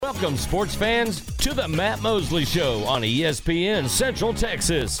Welcome, sports fans, to the Matt Mosley Show on ESPN Central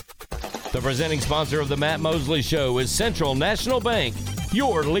Texas. The presenting sponsor of the Matt Mosley Show is Central National Bank,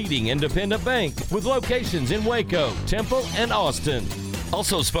 your leading independent bank with locations in Waco, Temple, and Austin.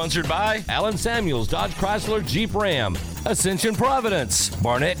 Also sponsored by Allen Samuels Dodge Chrysler Jeep Ram, Ascension Providence,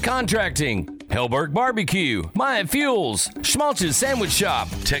 Barnett Contracting, Hellberg Barbecue, Myatt Fuels, Schmaltz's Sandwich Shop,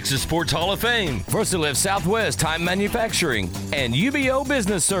 Texas Sports Hall of Fame, VersaLift Southwest Time Manufacturing, and UBO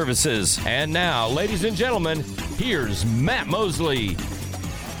Business Services. And now, ladies and gentlemen, here's Matt Mosley.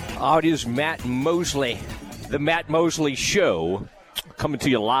 Oh, it is Matt Mosley, the Matt Mosley Show, coming to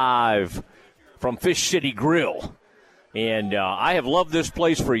you live from Fish City Grill. And I have loved this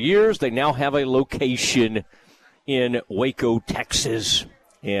place for years. They now have a location in Waco, Texas.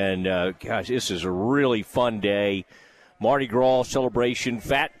 And, gosh, this is a really fun day. Mardi Gras celebration,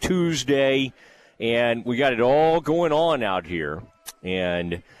 Fat Tuesday. And we got it all going on out here.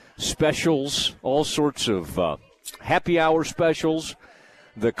 And specials, all sorts of happy hour specials.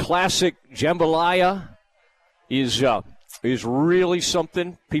 The classic jambalaya is really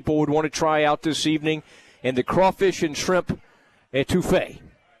something people would want to try out this evening. And the crawfish and shrimp etouffee.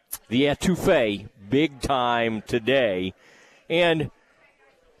 The etouffee, big time today. And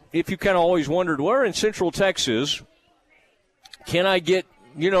if you kind of always wondered, where in Central Texas can I get,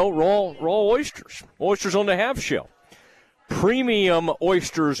 raw oysters? Oysters on the half shell. Premium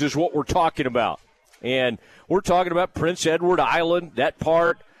oysters is what we're talking about. And we're talking about Prince Edward Island, that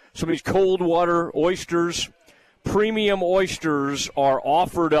part, some of these cold water oysters. Premium oysters are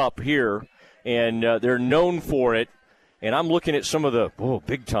offered up here. And they're known for it. And I'm looking at some of the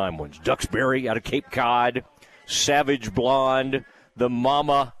big-time ones. Duxbury out of Cape Cod, Savage Blonde, the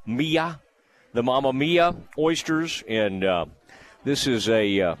Mama Mia oysters. And this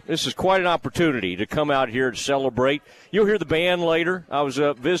is quite an opportunity to come out here and celebrate. You'll hear the band later. I was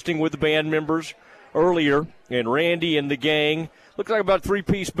visiting with the band members earlier, and Randy and the gang. Looks like about a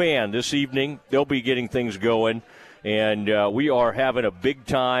three-piece band this evening. They'll be getting things going. And we are having a big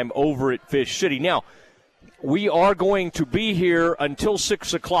time over at Fish City. Now, we are going to be here until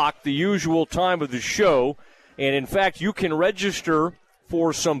 6 o'clock, the usual time of the show. And, in fact, you can register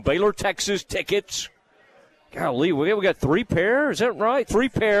for some Baylor, Texas tickets. Golly, we got 3 pair, is that right? 3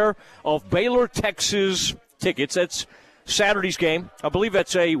 pair of Baylor, Texas tickets. That's Saturday's game. I believe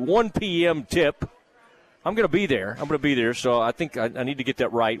that's a 1 p.m. tip. I'm going to be there. So I think I need to get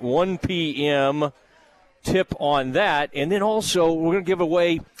that right. 1 p.m. tip on that. And then also we're going to give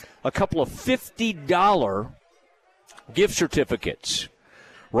away a couple of $50 gift certificates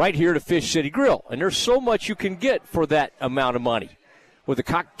right here to Fish City Grill. And there's so much you can get for that amount of money. With the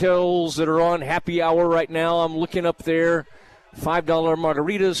cocktails that are on happy hour right now, I'm looking up there, $5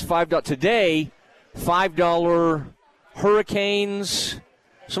 margaritas, $5 today, $5 hurricanes.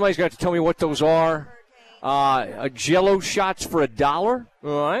 Somebody's got to tell me what those are. Jello shots for $1.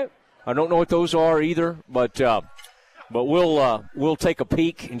 All right. I don't know what those are either, but we'll take a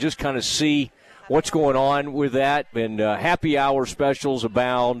peek and just kind of see what's going on with that. And happy hour specials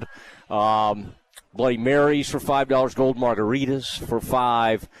abound. Bloody Marys for $5, gold margaritas for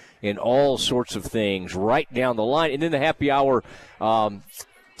 $5, and all sorts of things right down the line. And then the happy hour,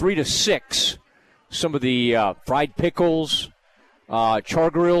 3 to 6, some of the fried pickles,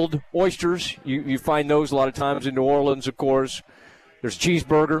 char-grilled oysters. You find those a lot of times in New Orleans, of course. There's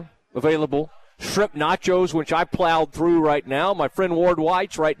cheeseburger available. Shrimp nachos, which I plowed through right now. My friend Ward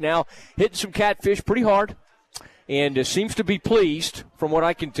White's right now hitting some catfish pretty hard. And seems to be pleased, from what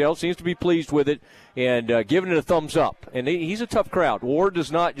I can tell, seems to be pleased with it and giving it a thumbs up. And he's a tough crowd. Ward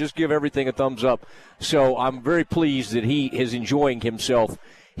does not just give everything a thumbs up. So I'm very pleased that he is enjoying himself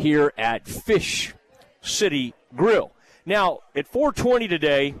here at Fish City Grill. Now, at 4:20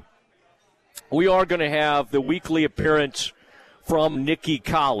 today, we are going to have the weekly appearance from Nikki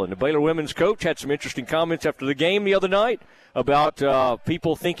Collin. The Baylor women's coach had some interesting comments after the game the other night about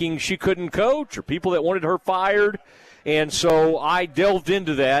people thinking she couldn't coach or people that wanted her fired. And so I delved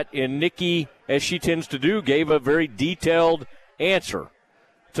into that, and Nikki, as she tends to do, gave a very detailed answer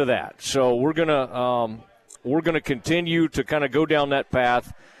to that. So we're gonna continue to kind of go down that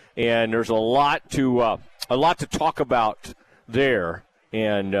path, and there's a lot to talk about there.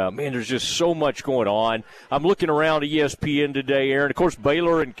 And, there's just so much going on. I'm looking around ESPN today, Aaron. Of course,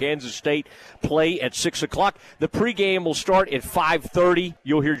 Baylor and Kansas State play at 6 o'clock. The pregame will start at 5:30.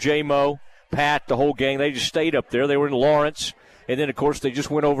 You'll hear J-Mo, Pat, the whole gang. They just stayed up there. They were in Lawrence. And then, of course, they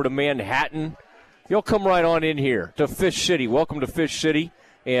just went over to Manhattan. You'll come right on in here to Fish City. Welcome to Fish City.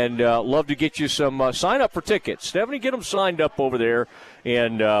 And love to get you some sign up for tickets. Stephanie, get them signed up over there.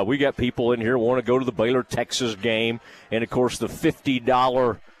 And we got people in here who want to go to the Baylor, Texas game. And, of course, the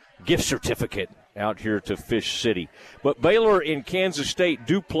 $50 gift certificate out here to Fish City. But Baylor and Kansas State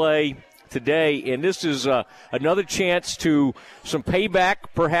do play today, and this is another chance to some payback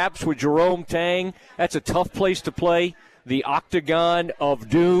perhaps with Jerome Tang. That's a tough place to play, the Octagon of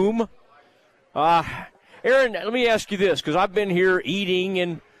Doom. Aaron, let me ask you this, because I've been here eating,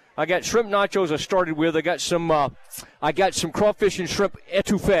 and I got shrimp nachos I started with. I got some crawfish and shrimp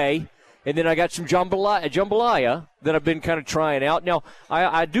etouffee, and then I got some jambalaya that I've been kind of trying out. Now,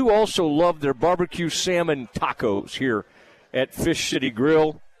 I do also love their barbecue salmon tacos here at Fish City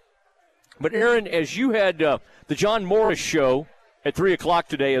Grill. But, Aaron, as you had the John Morris show at 3 o'clock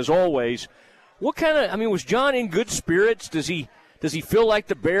today, as always, was John in good spirits? Does he feel like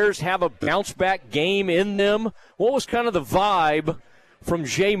the Bears have a bounce-back game in them? What was kind of the vibe from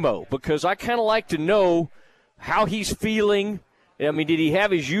J-Mo? Because I kind of like to know how he's feeling. I mean, did he have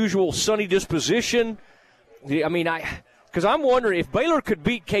his usual sunny disposition? Because I'm wondering if Baylor could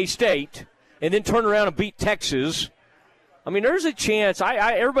beat K-State and then turn around and beat Texas. I mean, there's a chance.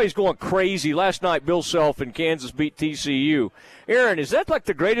 Everybody's going crazy. Last night, Bill Self and Kansas beat TCU. Aaron, is that like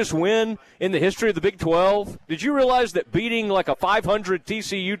the greatest win in the history of the Big 12? Did you realize that beating like a 500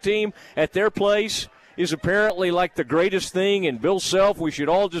 TCU team at their place is apparently like the greatest thing? And Bill Self, we should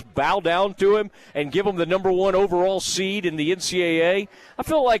all just bow down to him and give him the number 1 overall seed in the NCAA. I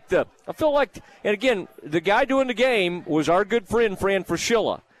feel like, and again, the guy doing the game was our good friend, Fran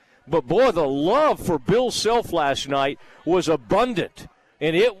Fraschilla. But, boy, the love for Bill Self last night was abundant,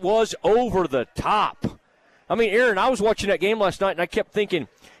 and it was over the top. I mean, Aaron, I was watching that game last night, and I kept thinking,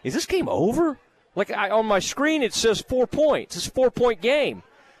 is this game over? On my screen it says 4 points. It's a 4-point game.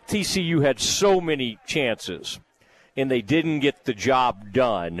 TCU had so many chances, and they didn't get the job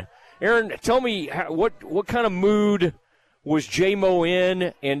done. Aaron, tell me, what kind of mood was J-Mo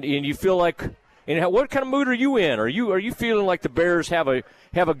in, and you feel like – and what kind of mood are you in? Are you feeling like the Bears have a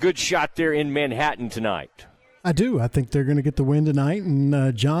good shot there in Manhattan tonight? I do. I think they're going to get the win tonight.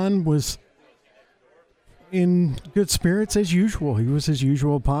 And John was in good spirits as usual. He was his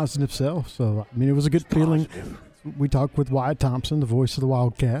usual positive self. So, I mean, it was a good feeling. We talked with Wyatt Thompson, the voice of the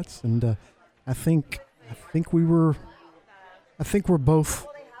Wildcats, and I think we're both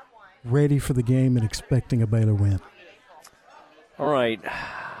ready for the game and expecting a Baylor win. All right.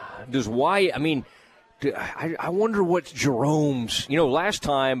 I wonder what Jerome's, last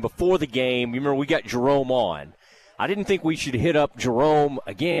time before the game, you remember we got Jerome on. I didn't think we should hit up Jerome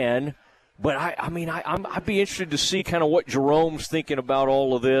again, but I'd be interested to see kind of what Jerome's thinking about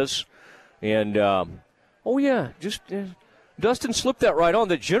all of this. And, Dustin slipped that right on.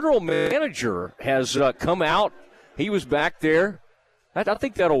 The general manager has come out. He was back there. I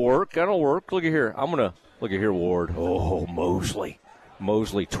think that'll work. That'll work. Look at here. Look at here, Ward. Oh,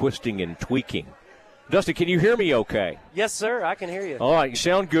 Mosley twisting and tweaking. Dustin, can you hear me okay? Yes, sir. I can hear you. All right. You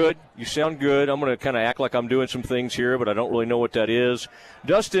sound good. I'm going to kind of act like I'm doing some things here, but I don't really know what that is.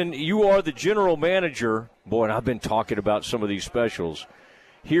 Dustin, you are the general manager. Boy, and I've been talking about some of these specials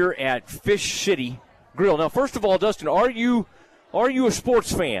here at Fish City Grill. Now, first of all, Dustin, are you a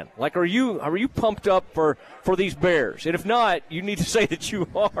sports fan? Like, are you pumped up for these Bears? And if not, you need to say that you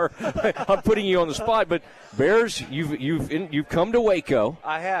are. I'm putting you on the spot, but Bears, you've come to Waco.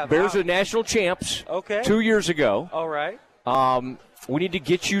 I have. Bears are national champs. Okay. 2 years ago. All right. We need to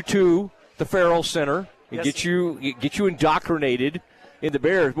get you to the Farrell Center and get you indoctrinated in the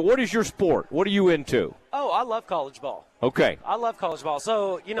Bears. But what is your sport? What are you into? Oh, I love college ball. Okay. I love college ball.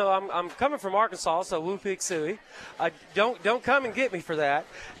 So, I'm coming from Arkansas, so Woo Pig Suey. Don't come and get me for that.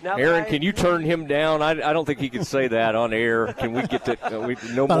 Now, Aaron, can you turn him down? I don't think he can say that on air. Can we get the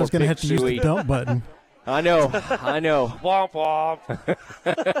no more I was going to have to use Suey. the dump button. I know. Womp womp.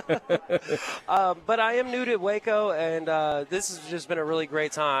 But I am new to Waco, and this has just been a really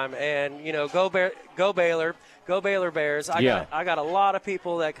great time. And, go Baylor. Go Baylor Bears. I got a lot of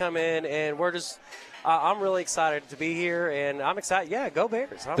people that come in, and we're just I'm really excited to be here, and I'm excited. Yeah, go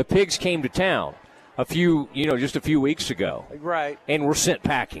Bears. The Pigs came to town just a few weeks ago. Right. And were sent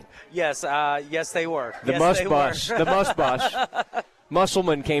packing. Yes, they were. The Muss Bus.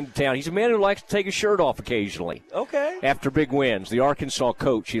 Musselman came to town. He's a man who likes to take his shirt off occasionally. Okay. After big wins. The Arkansas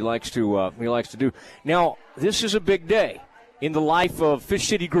coach, he likes to do. Now, this is a big day in the life of Fish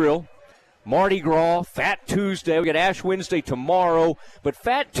City Grill. Mardi Gras, Fat Tuesday. We got Ash Wednesday tomorrow, but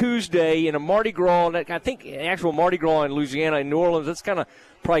Fat Tuesday and a Mardi Gras. I think actual Mardi Gras in Louisiana and New Orleans, that's kind of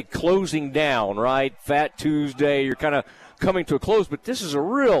probably closing down, right? Fat Tuesday, you're kind of coming to a close, but this is a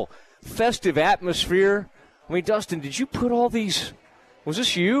real festive atmosphere. I mean, Dustin, did you put all these? Was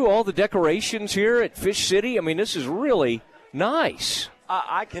this you? All the decorations here at Fish City? I mean, this is really nice.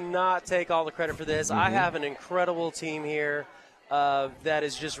 I cannot take all the credit for this. I have an incredible team here. that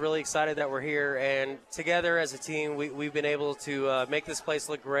is just really excited that we're here. And together as a team, we've been able to make this place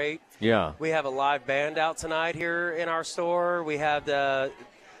look great. Yeah. We have a live band out tonight here in our store. We have the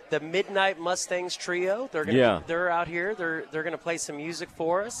Midnight Mustangs Trio. They're out here. They're gonna play some music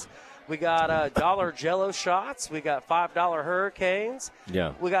for us. We got dollar Jello shots. We got $5 hurricanes.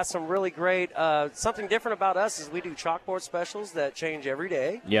 Yeah. We got some really great. Something different about us is we do chalkboard specials that change every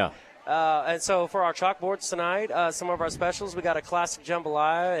day. Yeah. And so for our chalkboards tonight, some of our specials, we got a classic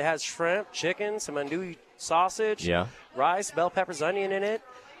jambalaya. It has shrimp, chicken, some andouille sausage, rice, bell peppers, onion in it.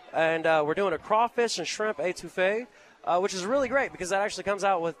 And we're doing a crawfish and shrimp etouffee, which is really great because that actually comes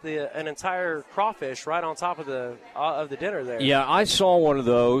out with an entire crawfish right on top of the dinner there. Yeah, I saw one of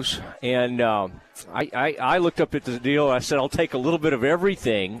those, and I looked up at the deal. And I said, I'll take a little bit of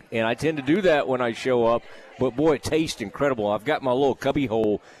everything, and I tend to do that when I show up. But, boy, it tastes incredible. I've got my little cubby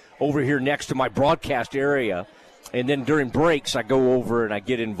hole over here next to my broadcast area, and then during breaks I go over and I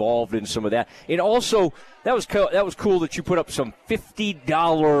get involved in some of that. And also, that was cool that you put up some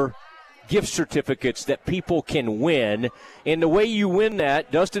 $50 gift certificates that people can win. And the way you win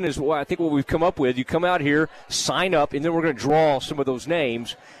that, Dustin, is I think what we've come up with. You come out here, sign up, and then we're going to draw some of those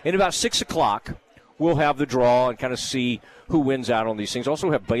names. And about 6 o'clock, we'll have the draw and kind of see who wins out on these things.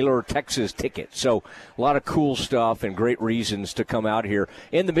 Also have Baylor, Texas tickets. So a lot of cool stuff and great reasons to come out here.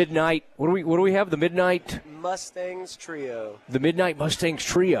 In the midnight, what do we have? The Midnight Mustangs Trio. The Midnight Mustangs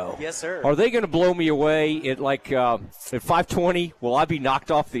Trio. Yes, sir. Are they going to blow me away at at 5:20? Will I be knocked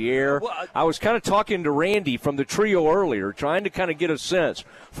off the air? Well, I was kind of talking to Randy from the trio earlier, trying to kind of get a sense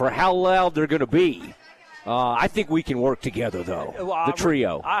for how loud they're going to be. I think we can work together, though. The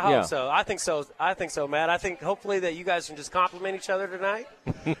trio. I hope so. I think so, Matt. I think hopefully that you guys can just compliment each other tonight,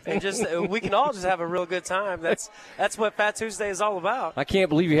 and just we can all just have a real good time. That's what Fat Tuesday is all about. I can't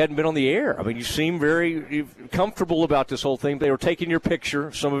believe you hadn't been on the air. I mean, you seem very comfortable about this whole thing. They were taking your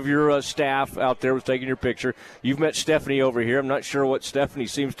picture. Some of your staff out there was taking your picture. You've met Stephanie over here. I'm not sure what Stephanie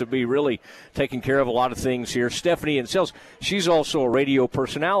seems to be really taking care of a lot of things here. Stephanie in sales. She's also a radio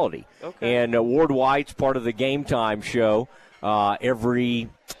personality. Okay. And Ward White's part of the Game Time show every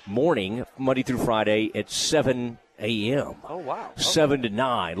morning, Monday through Friday at 7 a.m. Oh, wow. Okay. 7 to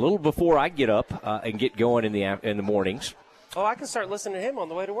 9, a little before I get up and get going in the mornings. Oh, I can start listening to him on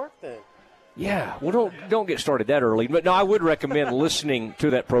the way to work then. Yeah, well, don't get started that early. But no, I would recommend listening to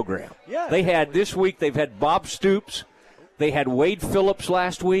that program. Yeah. This week they've had Bob Stoops. They had Wade Phillips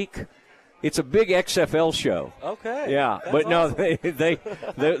last week. It's a big XFL show. Okay. Yeah, that's but no, awesome. they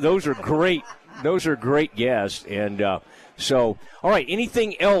those are great. Those are great guests. And so, all right,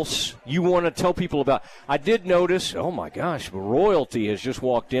 anything else you want to tell people about? I did notice, oh, my gosh, royalty has just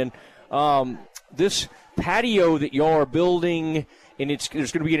walked in. This patio that y'all are building, and there's going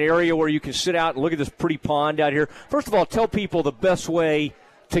to be an area where you can sit out and look at this pretty pond out here. First of all, tell people the best way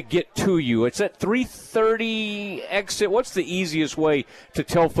to get to you. It's at 330 exit. What's the easiest way to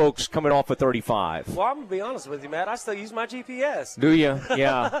tell folks coming off of 35? Well, I'm going to be honest with you, Matt. I still use my GPS. Do you?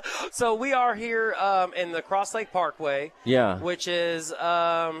 Yeah. So we are here in the Cross Lake Parkway. Yeah. Which is,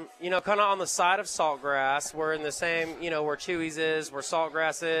 kind of on the side of Saltgrass. We're in the same, where Chewy's is, where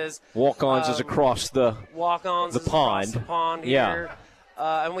Saltgrass is. Walk-ons is across the Walk-ons the is pond. across the pond here. Yeah.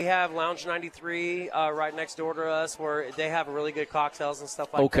 And we have Lounge 93 right next door to us, where they have really good cocktails and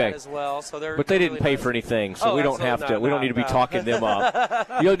stuff like that as well. So but they didn't really pay nice. for anything, so we don't have to. Not, we don't need to be no. talking them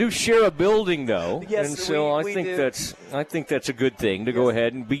up. You do share a building though, Yes, and so we do. I think that's a good thing to go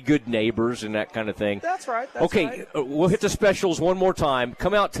ahead and be good neighbors and that kind of thing. That's right. That's okay, right. We'll hit the specials one more time.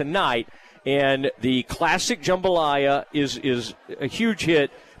 Come out tonight, and the classic jambalaya is a huge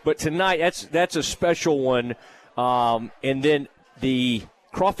hit. But tonight, that's a special one, and then the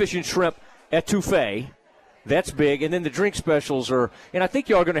crawfish and shrimp etouffee, that's big. And then the drink specials are, and I think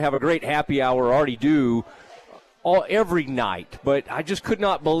y'all are going to have a great happy hour, already do, every night. But I just could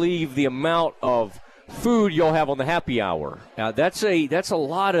not believe the amount of food y'all have on the happy hour. That's a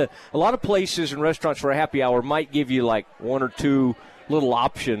lot of places and restaurants for a happy hour might give you like one or two little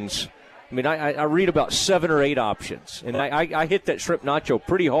options. I mean, I read about 7 or 8 options, and I hit that shrimp nacho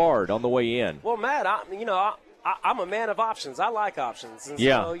pretty hard on the way in. Well, Matt, I'm a man of options. I like options. And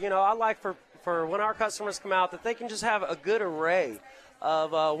yeah. So, I like for when our customers come out that they can just have a good array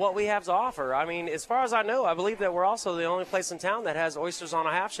of what we have to offer. I mean, as far as I know, I believe that we're also the only place in town that has oysters on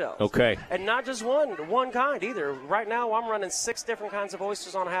a half shell. Okay. And not just one kind either. Right now, I'm running 6 different kinds of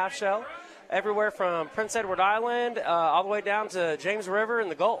oysters on a half shell, everywhere from Prince Edward Island all the way down to James River and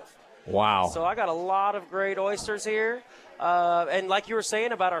the Gulf. Wow. So I got a lot of great oysters here. And like you were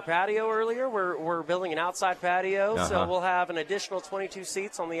saying about our patio earlier, we're building an outside patio, so we'll have an additional 22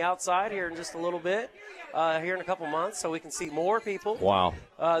 seats on the outside here in just a little bit, here in a couple months, so we can seat more people. Wow.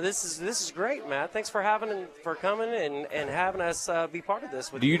 This is great, Matt. Thanks for coming and having us be part of this.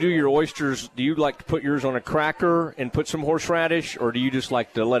 Do you do your oysters? Do you like to put yours on a cracker and put some horseradish, or do you just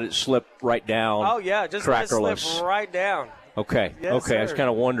like to let it slip right down? Oh yeah, just let it slip right down. Okay. Yes, okay. sir. I just kind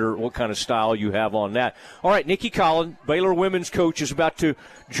of wonder what kind of style you have on that. All right, Nikki Collin, Baylor women's coach, is about to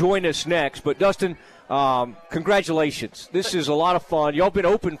join us next. But, Dustin, congratulations. This is a lot of fun. Y'all been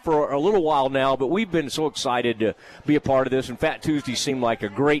open for a little while now, but we've been so excited to be a part of this. And Fat Tuesday seemed like a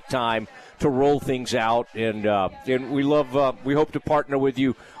great time to roll things out. And we hope to partner with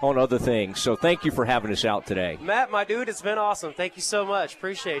you on other things. So thank you for having us out today. Matt, my dude, it's been awesome. Thank you so much.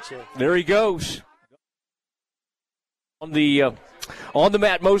 Appreciate you. There he goes. On the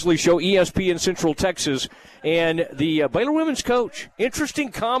Matt Mosley Show, ESPN Central Texas, and the Baylor women's coach.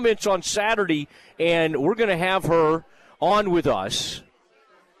 Interesting comments on Saturday, and we're going to have her on with us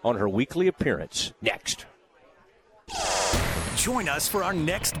on her weekly appearance next. Join us for our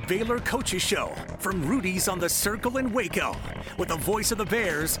next Baylor Coaches Show from Rudy's on the Circle in Waco with the voice of the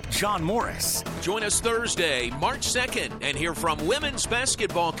Bears, John Morris. Join us Thursday, March 2nd, and hear from women's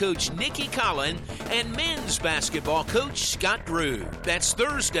basketball coach Nikki Collin and men's basketball coach Scott Drew. That's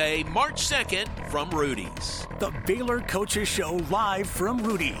Thursday, March 2nd from Rudy's. The Baylor Coaches Show live from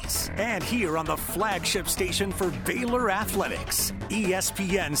Rudy's and here on the flagship station for Baylor Athletics,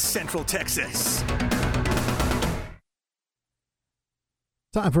 ESPN Central Texas.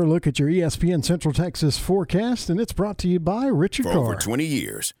 Time for a look at your ESPN Central Texas forecast, and it's brought to you by Richard Carr. For over 20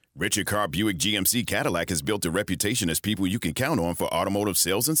 years, Richard Carr Buick GMC Cadillac has built a reputation as people you can count on for automotive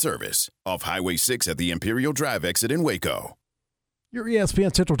sales and service. Off Highway 6 at the Imperial Drive exit in Waco. Your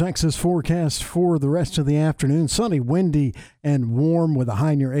ESPN Central Texas forecast for the rest of the afternoon. Sunny, windy, and warm with a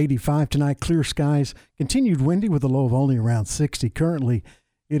high near 85 tonight. Clear skies. Continued windy with a low of only around 60. Currently,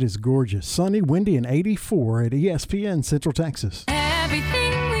 it is gorgeous. Sunny, windy, and 84 at ESPN Central Texas.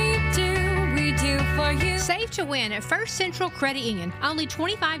 Everything we do for you. Save to win at First Central Credit Union. Only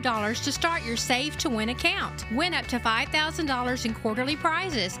 $25 to start your Save to Win account. Win up to $5,000 in quarterly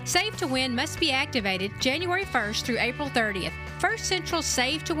prizes. Save to Win must be activated January 1st through April 30th. First Central's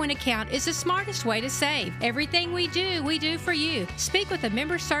Save to Win account is the smartest way to save. Everything we do for you. Speak with a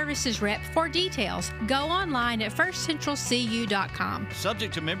member services rep for details. Go online at firstcentralcu.com.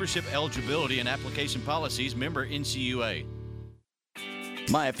 Subject to membership eligibility and application policies, member NCUA.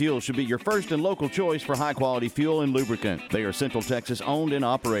 Maya Fuel should be your first and local choice for high-quality fuel and lubricant. They are Central Texas owned and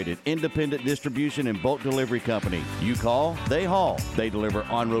operated, independent distribution and bulk delivery company. You call, they haul. They deliver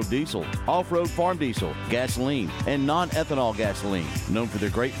on-road diesel, off-road farm diesel, gasoline, and non-ethanol gasoline. Known for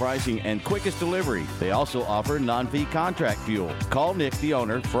their great pricing and quickest delivery, they also offer non-fee contract fuel. Call Nick, the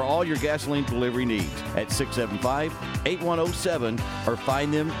owner, for all your gasoline delivery needs at 675-8107 or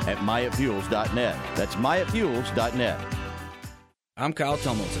find them at MyaFuels.net. That's MyaFuels.net. I'm Kyle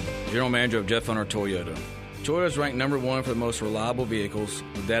Tumilton, General Manager of Jeff Hunter Toyota. Toyota is ranked number one for the most reliable vehicles,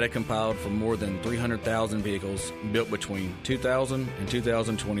 with data compiled from more than 300,000 vehicles built between 2000 and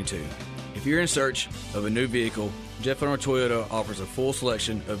 2022. If you're in search of a new vehicle, Jeff Hunter Toyota offers a full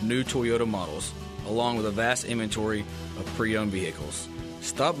selection of new Toyota models, along with a vast inventory of pre-owned vehicles.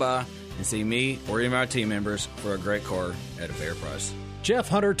 Stop by and see me or any of our team members for a great car at a fair price. Jeff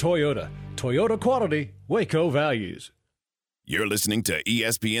Hunter Toyota. Toyota quality, Waco values. You're listening to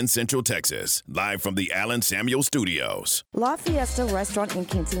ESPN Central Texas, live from the Allen Samuel Studios. La Fiesta Restaurant and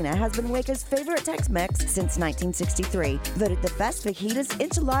Cantina has been Waco's favorite Tex-Mex since 1963. Voted the best fajitas,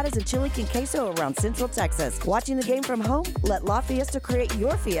 enchiladas, and chili con queso around Central Texas. Watching the game from home? Let La Fiesta create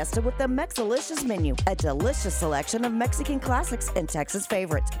your fiesta with the Mexalicious menu, a delicious selection of Mexican classics and Texas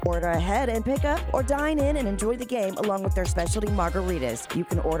favorites. Order ahead and pick up, or dine in and enjoy the game along with their specialty margaritas. You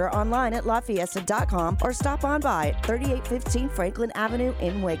can order online at lafiesta.com or stop on by at 3815 Franklin Avenue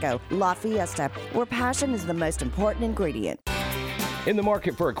in Waco. La Fiesta, where passion is the most important ingredient. In the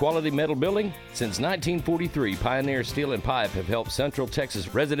market for a quality metal building? Since 1943, Pioneer Steel and Pipe have helped Central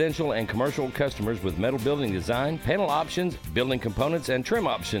Texas residential and commercial customers with metal building design, panel options, building components, and trim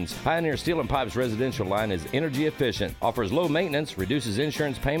options. Pioneer Steel and Pipe's residential line is energy efficient, offers low maintenance, reduces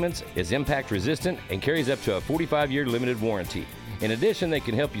insurance payments, is impact resistant, and carries up to a 45-year limited warranty. In addition, they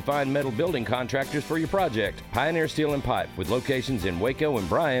can help you find metal building contractors for your project. Pioneer Steel and Pipe, with locations in Waco and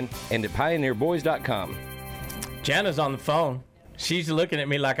Bryan, and at pioneerboys.com. Jana's on the phone. She's looking at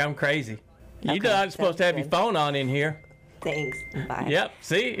me like I'm crazy. You know I'm supposed to have your phone on in here. Thanks. Bye. Yep.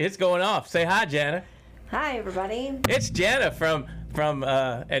 See, it's going off. Say hi, Jana. Hi, everybody. It's Jana from from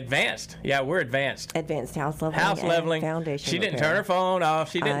advanced. Yeah, we're advanced. Advanced house leveling. House leveling. Foundation. She didn't turn her phone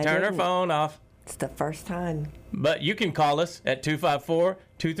off. She didn't turn her phone off. It's the first time. But you can call us at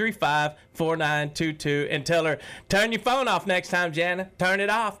 254-235-4922 and tell her, turn your phone off next time, Jana. Turn it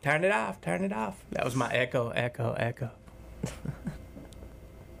off. Turn it off. Turn it off. That was my echo, echo, echo.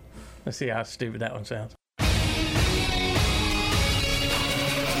 Let's see how stupid that one sounds.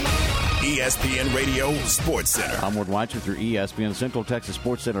 ESPN Radio Sports Center. I'm Ward Weitzer through ESPN Central Texas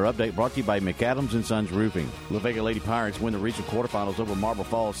Sports Center update brought to you by McAdams & Sons Roofing. La Vega Lady Pirates win the region quarterfinals over Marble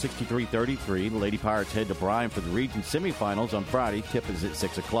Falls 63-33. The Lady Pirates head to Bryan for the region semifinals on Friday. Tip is at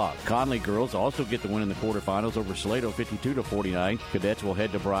 6 o'clock. Conley girls also get the win in the quarterfinals over Salado 52-49. Cadets will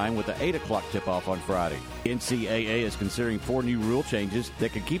head to Bryan with the 8 o'clock tip-off on Friday. NCAA is considering 4 new rule changes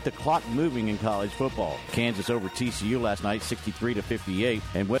that could keep the clock moving in college football. Kansas over TCU last night 63-58,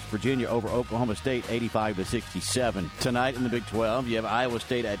 and West Virginia over Oklahoma State 85-67. Tonight in the Big 12, you have Iowa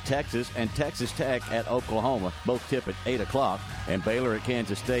State at Texas and Texas Tech at Oklahoma. Both tip at 8 o'clock. And Baylor at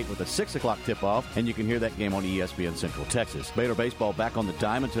Kansas State with a 6 o'clock tip-off. And you can hear that game on ESPN Central Texas. Baylor baseball back on the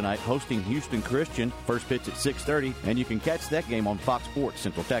diamond tonight, hosting Houston Christian. First pitch at 6:30. And you can catch that game on Fox Sports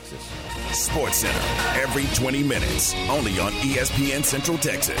Central Texas. Sports Center, every 20 minutes, only on ESPN Central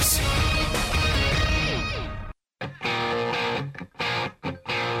Texas.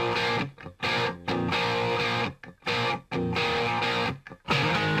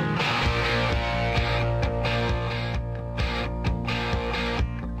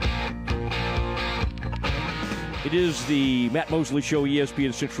 It is the Matt Mosley Show,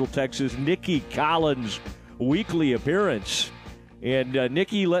 ESPN Central Texas. Nikki Collins' weekly appearance. And,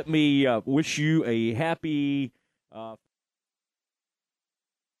 Nikki, let me wish you a happy...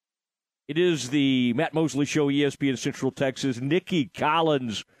 It is the Matt Mosley Show, ESPN Central Texas. Nikki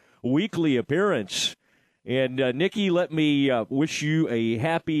Collins' weekly appearance. And, Nikki, let me wish you a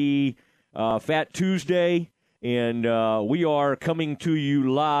happy Fat Tuesday. And we are coming to you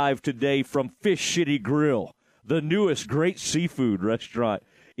live today from Fish City Grill, the newest great seafood restaurant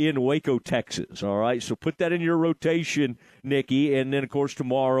in Waco, Texas. All right, so put that in your rotation, Nikki. And then, of course,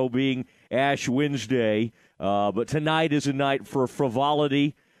 tomorrow being Ash Wednesday. But tonight is a night for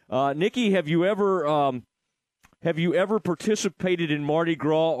frivolity. Nikki, have you ever participated in Mardi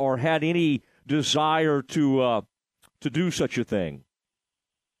Gras or had any desire to do such a thing?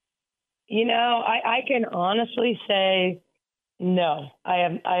 You know, I can honestly say no. I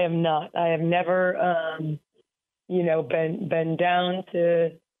have not. I have never. Been down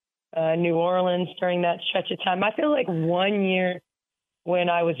to New Orleans during that stretch of time. I feel like one year when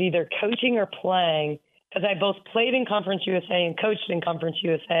I was either coaching or playing, because I both played in Conference USA and coached in Conference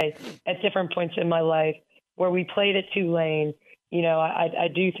USA at different points in my life, where we played at Tulane. You know, I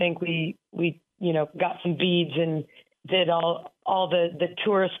do think we got some beads and did all the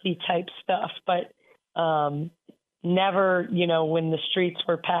touristy type stuff, but never, when the streets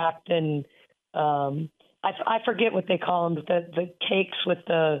were packed and I forget what they call them, but the cakes with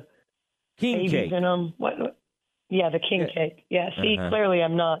the king cake in them. What? Yeah, the king cake. Yeah. See, clearly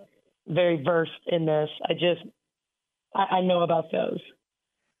I'm not very versed in this. I know about those.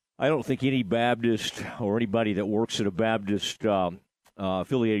 I don't think any Baptist or anybody that works at a Baptist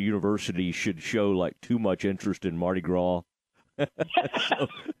affiliated university should show like too much interest in Mardi Gras.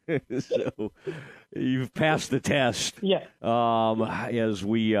 so you've passed the test. Yeah. As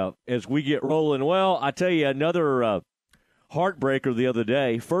we get rolling. Well, I tell you, another heartbreaker the other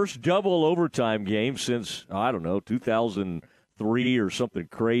day. First double overtime game since 2003 or something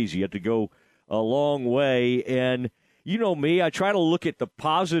crazy. You have to go a long way. And you know me, I try to look at the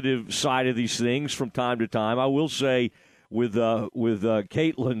positive side of these things from time to time. I will say, with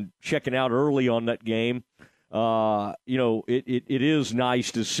Caitlin checking out early on that game. It is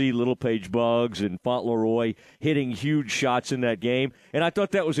nice to see Little Paige Buggs and Fauntleroy hitting huge shots in that game. And I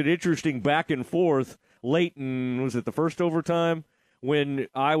thought that was an interesting back and forth late in, was it the first overtime, when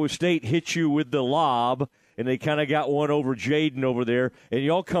Iowa State hit you with the lob and they kind of got one over Jaden over there, and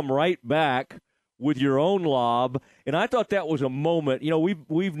y'all come right back with your own lob. And I thought that was a moment.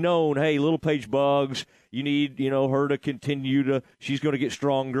 We've known, hey, Little Paige Buggs, you need, her to continue to, she's going to get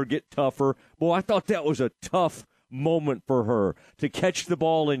stronger, get tougher. Boy, I thought that was a tough moment for her to catch the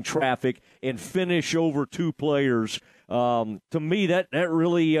ball in traffic and finish over two players. To me, that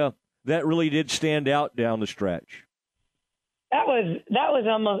really did stand out down the stretch. That was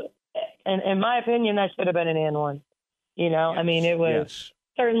almost, in my opinion, that should have been an and one. Yes. I mean, it was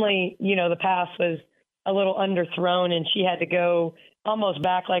certainly, the pass was a little underthrown, and she had to go almost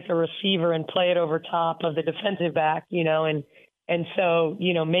back like a receiver and play it over top of the defensive back, and so,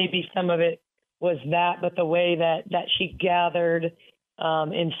 maybe some of it was that, but the way that she gathered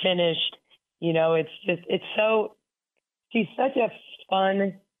and finished, she's such a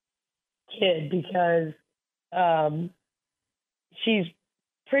fun kid because she's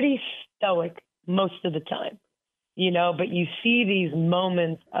pretty stoic most of the time, but you see these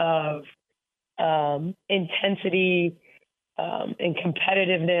moments of intensity and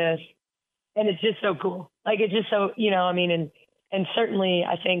competitiveness, and it's just so cool. Like, it's just so, and certainly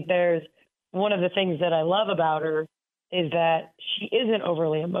I think there's one of the things that I love about her is that she isn't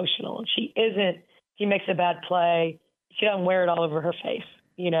overly emotional. She makes a bad play. She doesn't wear it all over her face,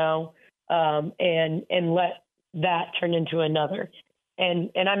 and let that turn into another. And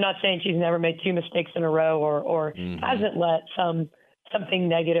I'm not saying she's never made 2 mistakes in a row or hasn't let something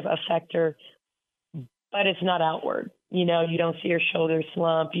negative affect her, but it's not outward. You don't see her shoulders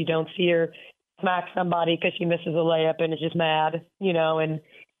slump. You don't see her smack somebody because she misses a layup and is just mad, and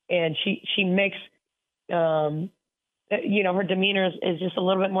she makes, her demeanor is just a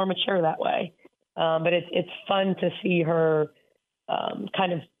little bit more mature that way. But it's fun to see her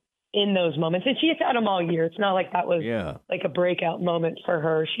kind of in those moments. And she's had them all year. It's not like that was like a breakout moment for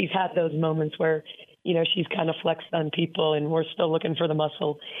her. She's had those moments where, she's kind of flexed on people and we're still looking for the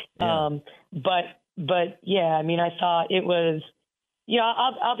muscle. Yeah. But yeah, I thought it was,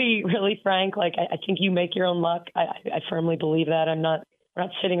 I'll be really frank. Like, I think you make your own luck. I firmly believe that. We're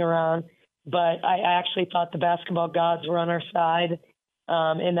not sitting around, but I actually thought the basketball gods were on our side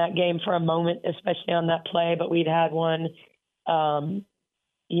in that game for a moment, especially on that play. But we'd had one,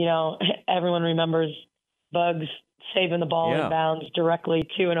 everyone remembers Bugs saving the ball in bounds directly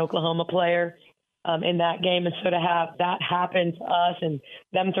to an Oklahoma player in that game. And so to have that happen to us and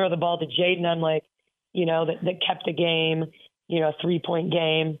them throw the ball to Jaden, I'm like, that kept the game, a 3-point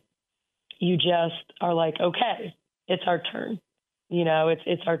game. You just are like, okay, it's our turn.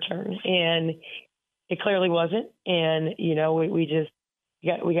 It's our turn. And it clearly wasn't. And,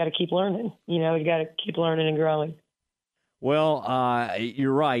 we got to keep learning. We got to keep learning and growing. Well,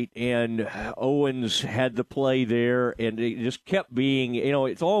 you're right, and Owens had the play there, and it just kept being,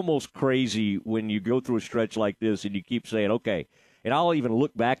 it's almost crazy when you go through a stretch like this and you keep saying, okay, and I'll even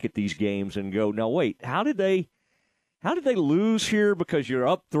look back at these games and go, now wait, how did they lose here? Because you're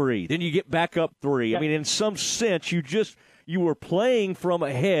up 3, then you get back up 3. Yep. In some sense, you were playing from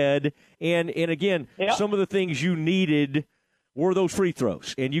ahead, and again, some of the things you needed were those free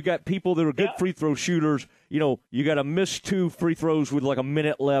throws. And you got people that are good free throw shooters. You got to miss 2 free throws with like a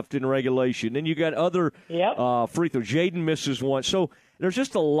minute left in regulation. Then you got other free throws. Jaden misses one. So there's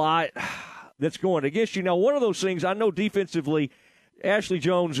just a lot that's going against you. Now, one of those things, I know defensively, Ashley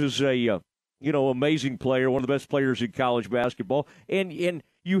Jones is a amazing player, one of the best players in college basketball. And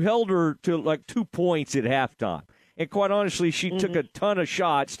you held her to like 2 points at halftime. And quite honestly, she took a ton of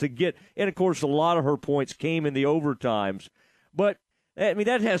shots to get, and of course, a lot of her points came in the overtimes. But,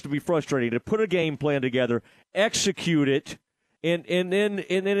 that has to be frustrating to put a game plan together, execute it, and then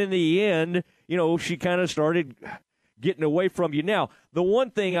in the end, she kind of started getting away from you. Now, the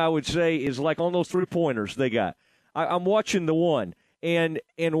one thing I would say is like on those 3-pointers they got, I'm watching the one, and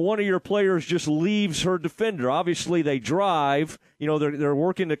one of your players just leaves her defender. Obviously, they drive. They're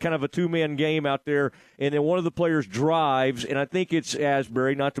working to kind of a 2-man game out there, and then one of the players drives, and I think it's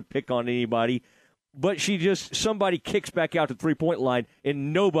Asbury, not to pick on anybody, but somebody kicks back out to 3-point line,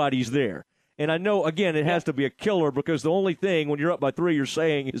 and nobody's there. And I know, again, it has to be a killer because the only thing when you're up by 3 you're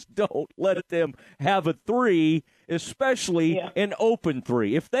saying is don't let them have a 3, especially an open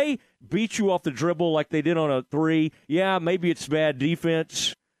 3. If they beat you off the dribble like they did on a 3, maybe it's bad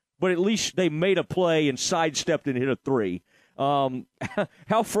defense, but at least they made a play and sidestepped and hit a 3.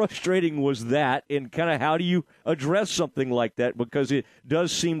 How frustrating was that, and kind of how do you address something like that? Because it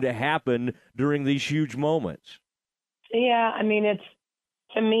does seem to happen during these huge moments. Yeah,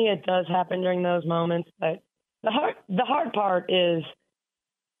 to me, it does happen during those moments. But the hard part is,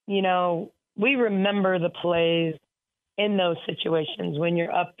 we remember the plays in those situations when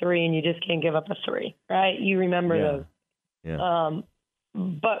you're up 3 and you just can't give up a 3, right? You remember those. Yeah.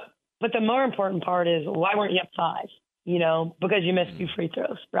 But the more important part is, why weren't you up 5? Because you missed 2 free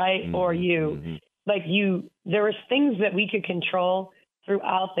throws, right? Mm-hmm. Or there was things that we could control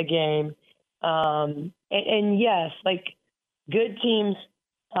throughout the game. And yes, like, good teams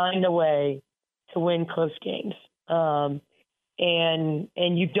find a way to win close games. And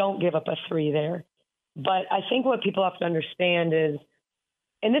you don't give up a 3 there. But I think what people have to understand is,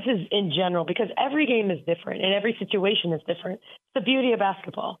 and this is in general, because every game is different and every situation is different. It's the beauty of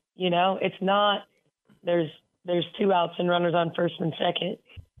basketball. It's not, there's 2 outs and runners on first and second.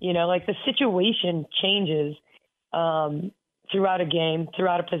 Like, the situation changes throughout a game,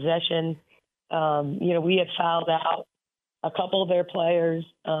 throughout a possession. we had fouled out a couple of their players.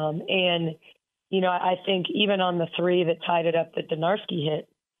 And, I think even on the three that tied it up that Donarski hit,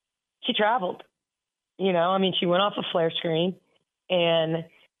 she traveled. She went off a flare screen. And,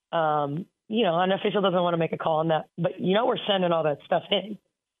 an official doesn't want to make a call on that. But, we're sending all that stuff in.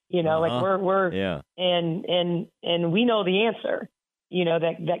 We're yeah. And we know the answer,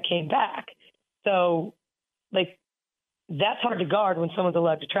 that came back. So, that's hard to guard when someone's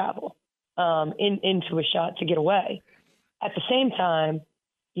allowed to travel into a shot to get away. At the same time,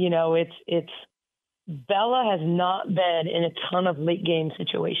 it's Bella has not been in a ton of late game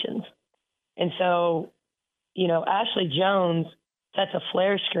situations. And so, Ashley Jones sets a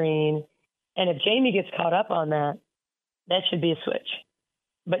flare screen, and if Jamie gets caught up on that, that should be a switch.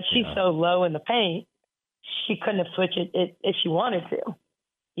 But she's so low in the paint, she couldn't have switched it if she wanted to,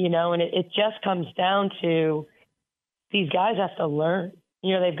 and it just comes down to these guys have to learn.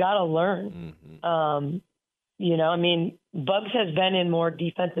 They've got to learn. Mm-hmm. Bugs has been in more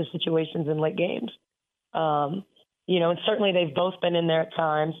defensive situations in late games. And certainly they've both been in there at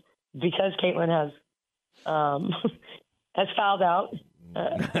times because Caitlin has has fouled out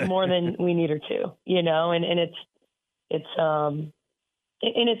more than we need her to, and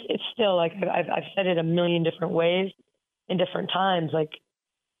it's still like I've said it a million different ways in different times. Like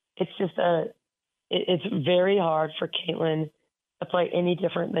it's just it's very hard for Caitlin to play any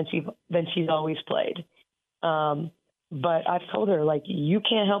different than she's always played. But I've told her, you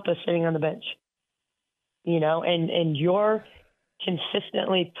can't help us sitting on the bench, and you're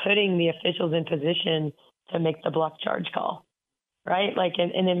consistently putting the officials in position to make the block charge call, right?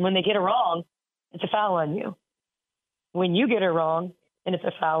 And then when they get it wrong, it's a foul on you. When you get it wrong and it's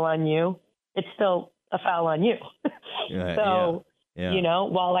a foul on you, it's still a foul on you. So,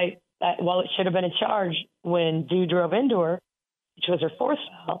 while it should have been a charge when Dew drove into her, which was her fourth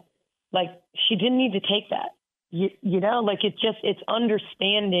foul, she didn't need to take that. It's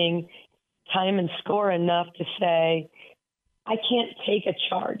understanding time and score enough to say, I can't take a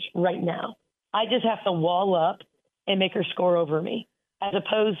charge right now. I just have to wall up and make her score over me, as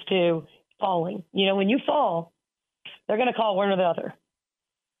opposed to falling. When you fall, they're going to call one or the other.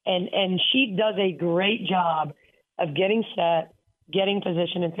 And she does a great job of getting set, getting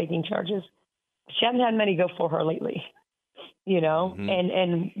position, and taking charges. She hasn't had many go for her lately, mm-hmm.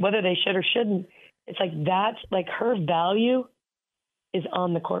 and whether they should or shouldn't, it's that's her value is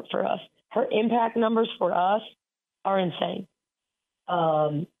on the court for us. Her impact numbers for us are insane.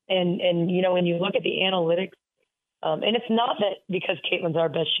 And when you look at the analytics, and it's not that because Caitlin's our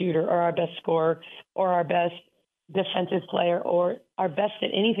best shooter or our best scorer or our best defensive player or our best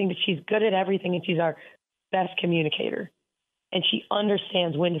at anything, but she's good at everything, and she's our best communicator. And she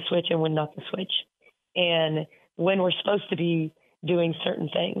understands when to switch and when not to switch, and when we're supposed to be doing certain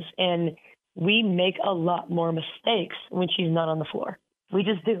things. And we make a lot more mistakes when she's not on the floor. We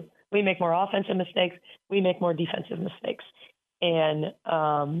just do. We make more offensive mistakes. We make more defensive mistakes. And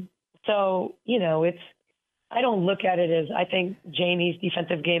so, I don't look at it as, I think Jamie's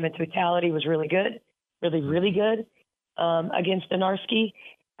defensive game in totality was really good, really, really good against Donarski.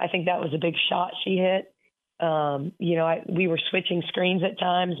 I think that was a big shot she hit. We were switching screens at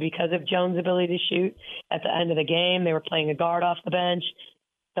times because of Jones' ability to shoot. At the end of the game, they were playing a guard off the bench,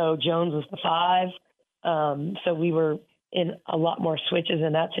 so Jones was the 5. So we were in a lot more switches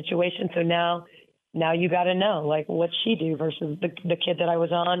in that situation. So now you got to know, what's she do versus the kid that I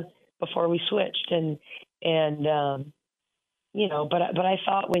was on before we switched. But I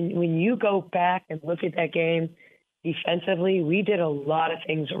thought when you go back and look at that game defensively, we did a lot of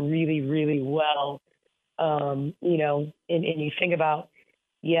things really, really well. And you think about,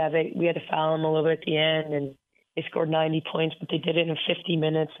 we had to foul them a little bit at the end, and they scored 90 points, but they did it in 50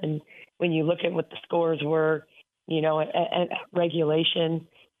 minutes. And when you look at what the scores were, at regulation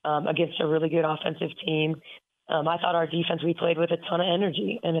against a really good offensive team, I thought our defense, we played with a ton of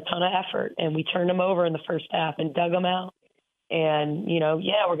energy and a ton of effort, and we turned them over in the first half and dug them out. And,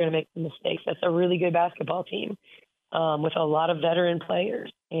 we're going to make some mistakes. That's a really good basketball team with a lot of veteran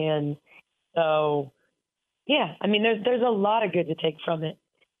players. And so, there's a lot of good to take from it.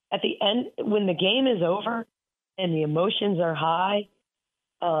 At the end, when the game is over and the emotions are high,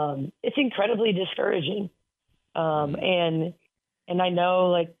 it's incredibly discouraging. And I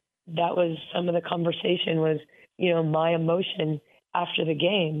know that was some of the conversation was, my emotion after the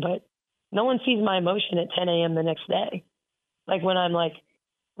game, but no one sees my emotion at 10 a.m. the next day. When I'm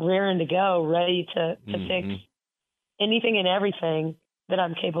raring to go, ready to mm-hmm. fix anything and everything that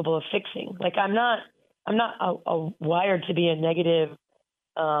I'm capable of fixing. I'm not wired to be a negative,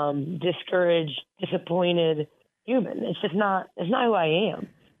 discouraged, disappointed human. It's just not who I am.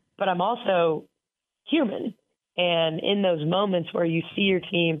 but I'm also human. And in those moments where you see your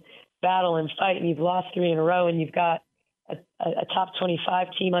team battle and fight, and you've lost 3 in a row, and you've got a top 25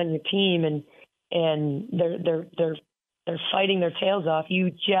 team on your team, and they're fighting their tails off,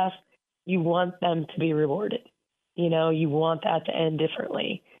 you want them to be rewarded. You want that to end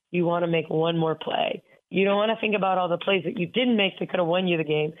differently. You want to make one more play. You don't want to think about all the plays that you didn't make that could have won you the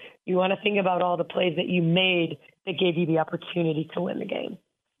game. You want to think about all the plays that you made that gave you the opportunity to win the game.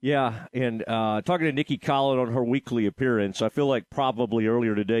 Yeah, and talking to Nikki Collin on her weekly appearance, I feel like probably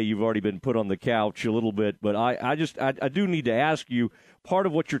earlier today you've already been put on the couch a little bit, but I do need to ask you, part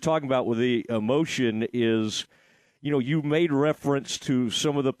of what you're talking about with the emotion is, you made reference to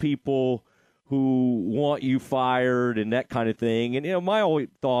some of the people who want you fired and that kind of thing. And, my only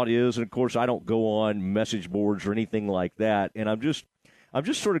thought is, and of course I don't go on message boards or anything like that, and I'm just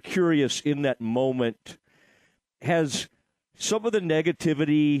sort of curious in that moment, has some of the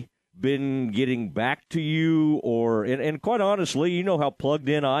negativity been getting back to you, or and quite honestly, you know how plugged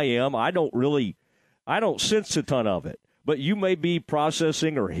in I am. I don't sense a ton of it, but you may be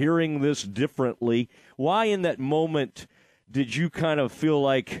processing or hearing this differently. Why in that moment did you kind of feel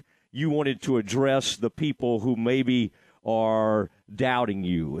like you wanted to address the people who maybe are doubting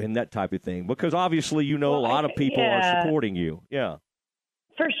you and that type of thing? Because obviously, a lot of people are supporting you. Yeah.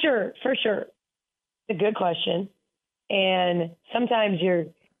 For sure. It's a good question. And sometimes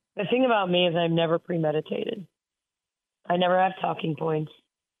the thing about me is I'm never premeditated. I never have talking points.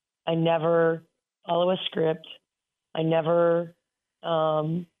 I never follow a script. I never,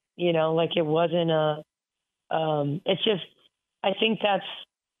 it wasn't it's just, I think that's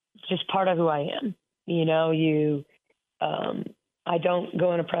just part of who I am. I don't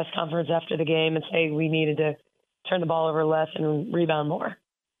go in a press conference after the game and say we needed to turn the ball over less and rebound more,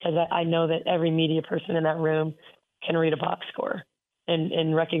 because I know that every media person in that room can read a box score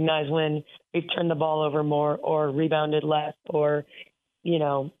and recognize when we've turned the ball over more or rebounded less or,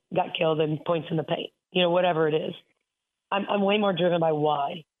 got killed in points in the paint, whatever it is. I'm way more driven by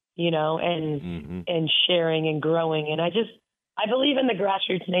why, and sharing and growing. And I believe in the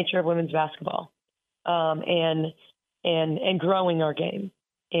grassroots nature of women's basketball, and growing our game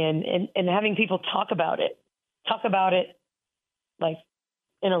and having people talk about it like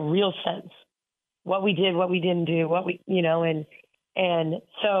in a real sense, what we did, what we didn't do, and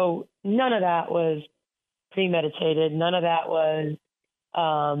so none of that was premeditated. None of that was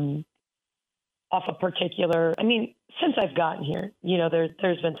off a particular, since I've gotten here,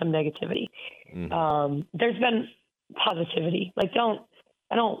 there's been some negativity. There's been positivity. Like,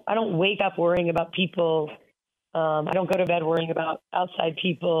 I don't wake up worrying about people. I don't go to bed worrying about outside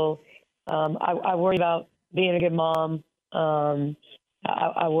people. I worry about being a good mom.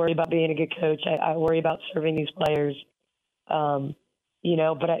 I worry about being a good coach. I worry about serving these players. But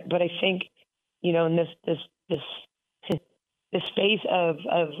I think, in this space of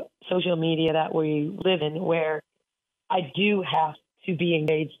social media that we live in, where I do have to be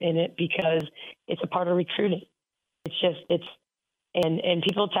engaged in it because it's a part of recruiting. And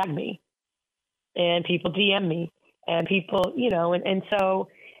people tag me and people DM me and people, so,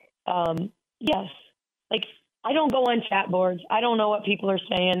 yes, like I don't go on chat boards. I don't know what people are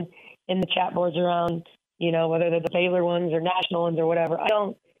saying in the chat boards around, whether they're the Baylor ones or national ones or whatever. I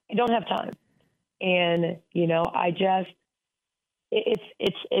don't have time. And,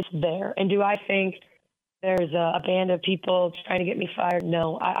 it's there. And do I think there's a band of people trying to get me fired?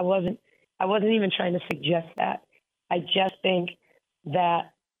 No, I wasn't even trying to suggest that. I just think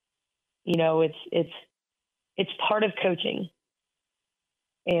that, it's part of coaching.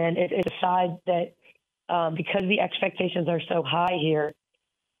 And it's a side that, because the expectations are so high here,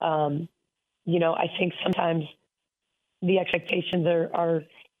 I think sometimes the expectations are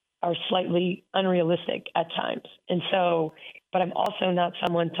slightly unrealistic at times. And so, but I'm also not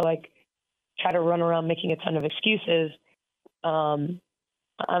someone to try to run around making a ton of excuses. I'm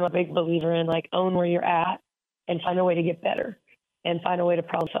a big believer in own where you're at and find a way to get better and find a way to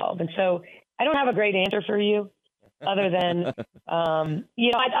problem solve. And so I don't have a great answer for you other than, I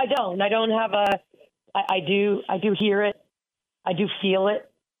don't have I do hear it. I do feel it.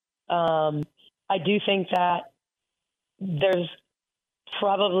 I do think that there's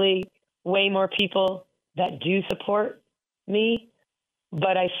probably way more people that do support me,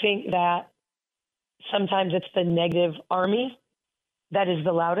 but I think that sometimes it's the negative army that is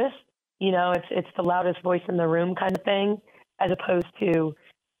the loudest. It's the loudest voice in the room kind of thing, as opposed to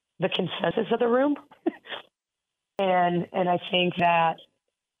the consensus of the room. and I think that,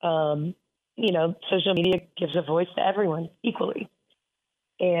 social media gives a voice to everyone equally.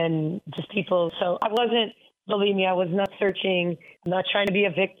 And just people. So I wasn't believe me, I was not searching. I'm not trying to be a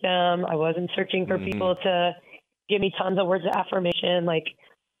victim. I wasn't searching for people to give me tons of words of affirmation. Like,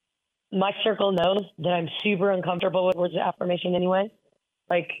 my circle knows that I'm super uncomfortable with words of affirmation anyway.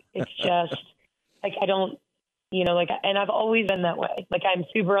 Like, it's just, like, I don't, you know, like, and I've always been that way. Like, I'm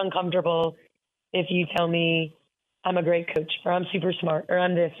super uncomfortable if you tell me I'm a great coach or I'm super smart or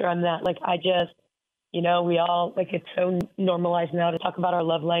I'm this or I'm that. Like, I just, you know, we all, like, it's so normalized now to talk about our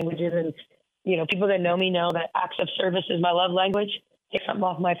love languages. And, you know, people that know me know that acts of service is my love language. Take something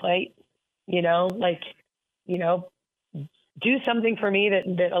off my plate, you know, like, you know, do something for me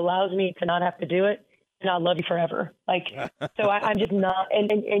that allows me to not have to do it, and I'll love you forever. Like, so I'm just not,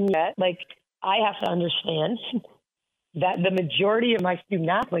 and yet, like, I have to understand that the majority of my student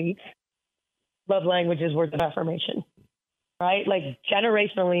athletes love language is words of affirmation, right? Like,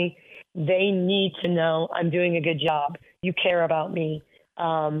 generationally, they need to know I'm doing a good job. You care about me.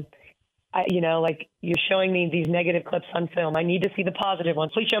 You know, like, you're showing me these negative clips on film. I need to see the positive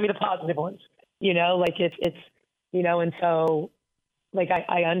ones. Please show me the positive ones. You know, like, it's you know, and so, like,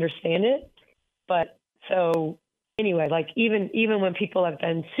 I understand it. But so anyway, like, even when people have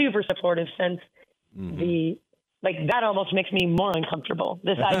been super supportive since like, that almost makes me more uncomfortable.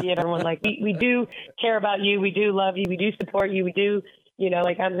 This idea of everyone, like, we do care about you. We do love you. We do support you. We do, you know,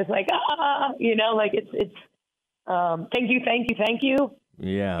 like, I'm just like, you know, like, it's thank you.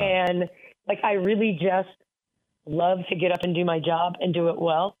 Yeah. And, like, I really just love to get up and do my job and do it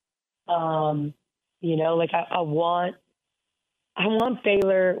well. You know, like, I want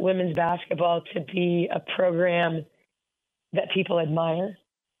Baylor women's basketball to be a program that people admire,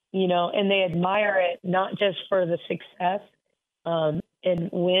 you know, and they admire it not just for the success and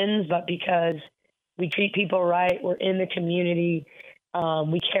wins, but because we treat people right. We're in the community.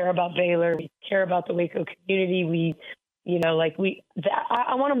 We care about Baylor. We care about the Waco community. We, you know, like,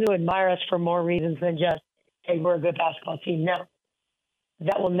 I want them to admire us for more reasons than just, hey, we're a good basketball team. No,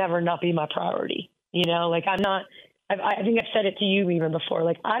 that will never not be my priority. You know, like, I think I've said it to you even before.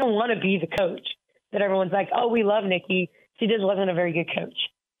 Like, I don't want to be the coach that everyone's like, oh, we love Nikki. She just wasn't a very good coach.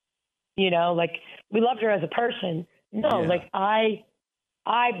 You know, like, we loved her as a person. No, like, I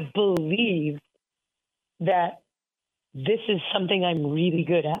believe that this is something I'm really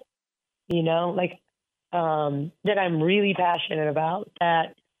good at, you know, like, that I'm really passionate about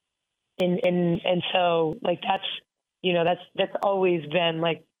that. And so, like, that's, you know, that's always been,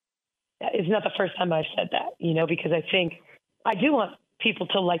 like, it's not the first time I've said that, you know, because I think I do want people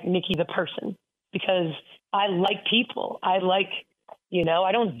to like Nikki the person, because I like people. I like, you know,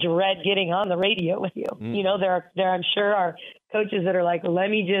 I don't dread getting on the radio with you. You know, there I'm sure are coaches that are like, let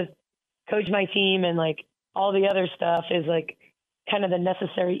me just coach my team, and, like, all the other stuff is, like, kind of the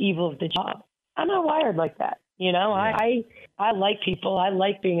necessary evil of the job. I'm not wired like that. You know, I like people. I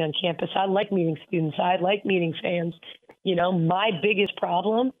like being on campus. I like meeting students. I like meeting fans. You know, my biggest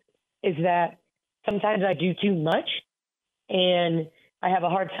problem is that sometimes I do too much, and I have a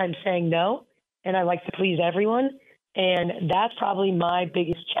hard time saying no, and I like to please everyone. And that's probably my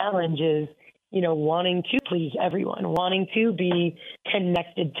biggest challenge is, you know, wanting to please everyone, wanting to be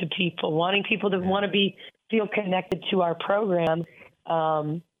connected to people, wanting people to want to feel connected to our program,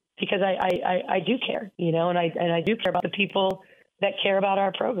 because I do care, you know, and I do care about the people that care about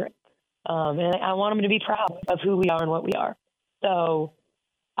our program. And I want them to be proud of who we are and what we are. So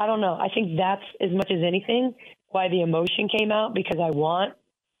I don't know. I think that's, as much as anything, why the emotion came out, because I wanted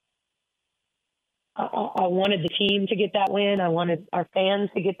the team to get that win. I wanted our fans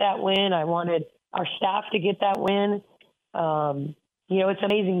to get that win. I wanted our staff to get that win. You know, it's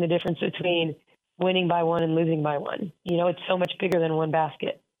amazing the difference between winning by one and losing by one. You know, it's so much bigger than one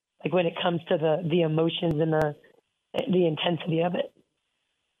basket. Like, when it comes to the emotions and the intensity of it.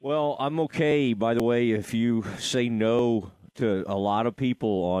 Well, I'm okay, by the way, if you say no to a lot of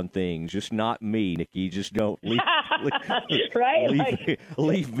people on things, just not me, Nikki. Just don't leave, right?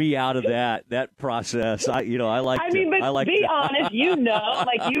 leave me out of that process. I like. Be honest. You know,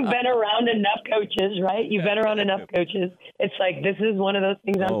 like, you've been around enough coaches, right? You've been around enough coaches. It's like, this is one of those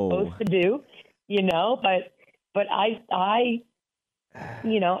things I'm supposed to do, you know. But I,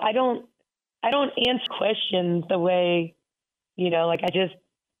 you know, I don't answer questions the way, you know, like, I just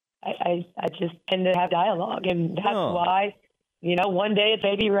tend to have dialogue, and that's why, you know, one day it's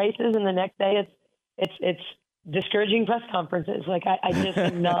baby races, and the next day it's discouraging press conferences. Like, I just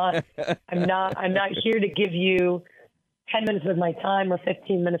am not, I'm not here to give you 10 minutes of my time or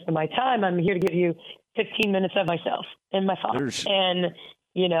 15 minutes of my time. I'm here to give you 15 minutes of myself and my thoughts. And,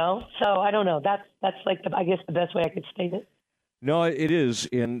 you know, so I don't know. That's like, I guess, the best way I could state it. No, it is.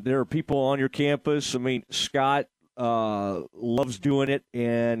 And there are people on your campus. I mean, Scott loves doing it,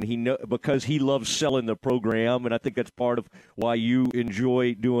 and because he loves selling the program, and I think that's part of why you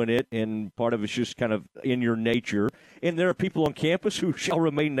enjoy doing it, and part of it's just kind of in your nature. And there are people on campus who shall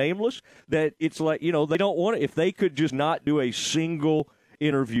remain nameless that it's like, they don't want it. If they could just not do a single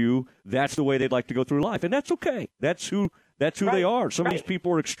interview, that's the way they'd like to go through life, and that's okay. That's who they are. Some of these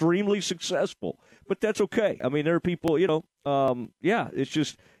people are extremely successful, but that's okay. I mean, there are people, it's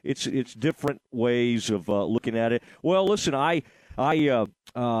just it's different ways of looking at it. Well, listen, I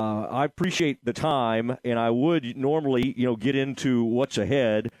appreciate the time, and I would normally, get into what's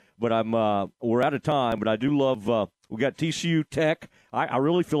ahead, but we're out of time. But I do love we got TCU Tech. I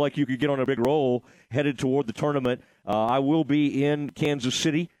really feel like you could get on a big roll headed toward the tournament. I will be in Kansas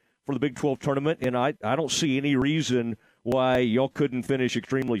City for the Big 12 tournament, and I don't see any reason why y'all couldn't finish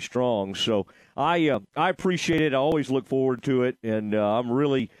extremely strong. So I appreciate it. I always look forward to it, and I'm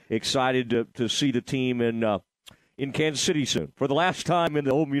really excited to see the team in Kansas City soon for the last time in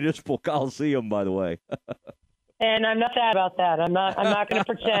the old Municipal Coliseum, by the way. And I'm not sad about that. I'm not going to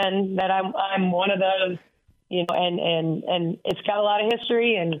pretend that I'm one of those, and it's got a lot of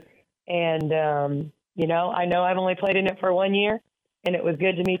history, and I know I've only played in it for 1 year, and it was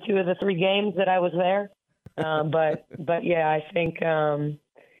good to meet 2 of the 3 games that I was there. But yeah, I think,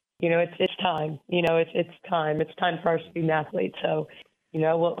 it's time, it's time. It's time for our student athletes. So,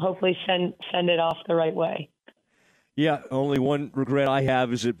 we'll hopefully send it off the right way. Yeah. Only one regret I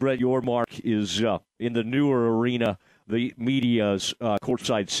have is that Brett Yormark is in the newer arena. The media's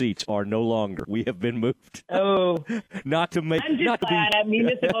courtside seats are no longer. We have been moved. Oh, not to make. I'm just glad at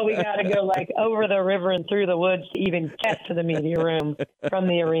Municipal we got to go over the river and through the woods to even get to the media room from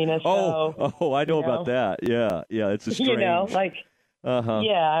the arena. So, I know about that. Yeah, it's a strange. Yeah.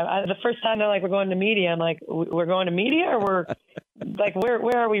 The first time they're like, we're going to media, I'm like, we're going to media, or we're like,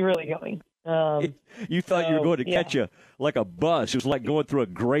 where are we really going? You thought you were going to catch a bus. It was like going through a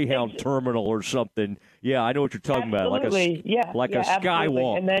Greyhound terminal or something. Yeah, I know what you're talking about. Like a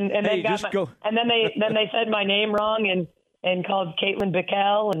skywalk. And then they said my name wrong and called Caitlin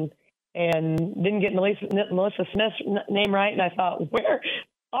Bickel and didn't get Melissa Smith's name right. And I thought, where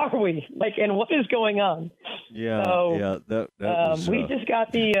are we? And what is going on? Yeah. So, that was, we just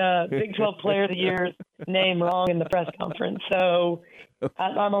got the Big 12 Player of the Year's name wrong in the press conference. So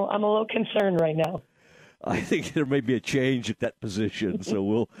I'm a little concerned right now. I think there may be a change at that position,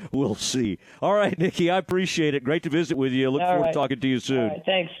 so we'll see. All right, Nikki, I appreciate it. Great to visit with you. Look forward to talking to you soon. All right,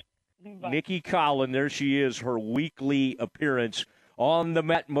 thanks. Bye. Nikki Collin, there she is, her weekly appearance on the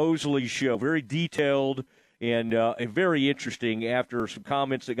Matt Mosley Show. Very detailed and very interesting after some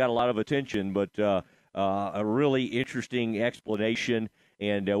comments that got a lot of attention, but a really interesting explanation,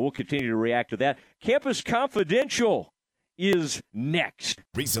 and we'll continue to react to that. Campus Confidential is next.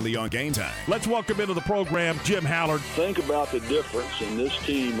 Recently on Game Time. Let's welcome into the program Jim Hallard. Think about the difference in this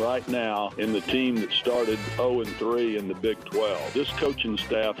team right now and the team that started 0-3 in the Big 12. This coaching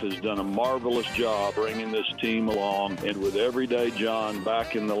staff has done a marvelous job bringing this team along, and with Everyday John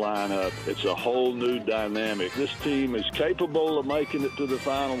back in the lineup, it's a whole new dynamic. This team is capable of making it to the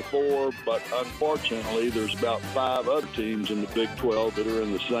Final Four, but unfortunately there's about 5 other teams in the Big 12 that are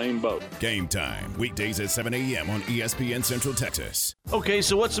in the same boat. Game Time, weekdays at 7 a.m. on ESPN Central Texas. Okay,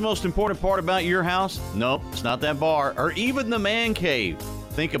 so what's the most important part about your house? Nope, it's not that bar or even the man cave.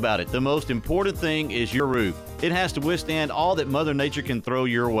 Think about it. The most important thing is your roof. It has to withstand all that Mother Nature can throw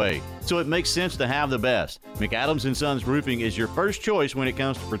your way. So it makes sense to have the best. McAdams & Sons Roofing is your first choice when it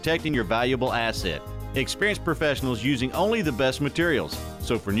comes to protecting your valuable asset. Experienced professionals using only the best materials.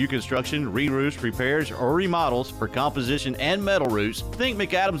 So for new construction, re-roofs, repairs, or remodels for composition and metal roofs, think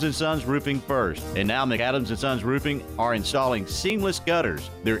McAdams & Sons Roofing first. And now McAdams & Sons Roofing are installing seamless gutters.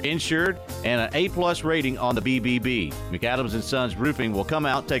 They're insured and an A+ rating on the BBB. McAdams & Sons Roofing will come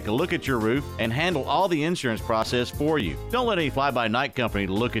out, take a look at your roof, and handle all the insurance process for you. Don't let any fly-by-night company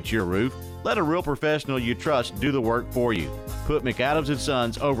look at your roof. Let a real professional you trust do the work for you. Put McAdams &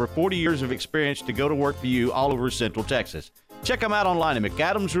 Sons over 40 years of experience to go to work for you all over Central Texas. Check them out online at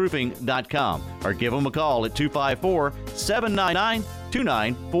McAdamsRoofing.com or give them a call at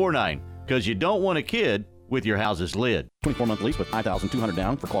 254-799-2949 because you don't want a kid with your house's lid. 24-month lease with $5,200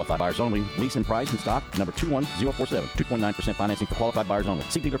 down for qualified buyers only. Lease and price in stock, number 21047. 2.9% financing for qualified buyers only.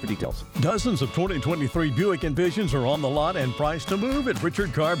 See dealer for details. Dozens of 2023 Buick Envisions are on the lot and priced to move at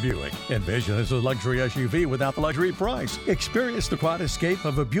Richard Carr Buick. Envision is a luxury SUV without the luxury price. Experience the quiet escape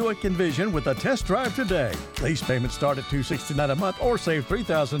of a Buick Envision with a test drive today. Lease payments start at $269 a month or save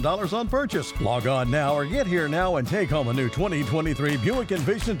 $3,000 on purchase. Log on now or get here now and take home a new 2023 Buick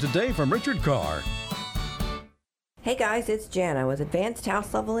Envision today from Richard Carr. Hey guys, it's Jana with Advanced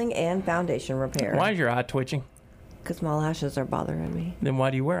House Leveling and Foundation Repair. Why is your eye twitching? Because my lashes are bothering me. Then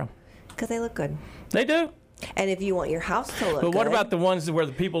why do you wear them? Because they look good. They do. And if you want your house to look good. But what about the ones where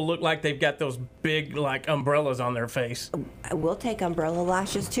the people look like they've got those big, like, umbrellas on their face? We'll take umbrella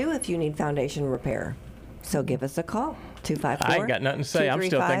lashes, too, if you need foundation repair. So give us a call. 254. I ain't got nothing to say. I'm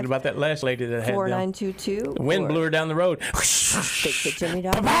still thinking about that last lady that had 4922. The wind blew her down the road.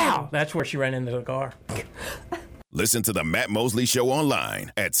 FixItJimmy.com. That's where she ran into the car. Listen to the Matt Mosley Show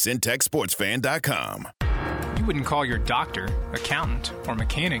online at syntechsportsfan.com. You wouldn't call your doctor, accountant, or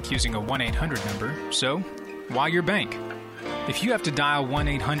mechanic using a 1-800 number, so why your bank? If you have to dial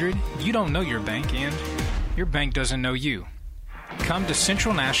 1-800, you don't know your bank, and your bank doesn't know you. Come to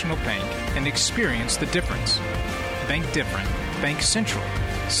Central National Bank and experience the difference. Bank different. Bank Central.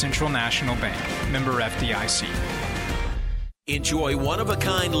 Central National Bank. Member FDIC. Enjoy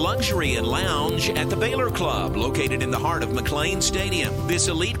one-of-a-kind luxury and lounge at the Baylor Club, located in the heart of McLean Stadium. This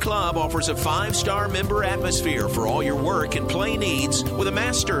elite club offers a 5-star member atmosphere for all your work and play needs, with a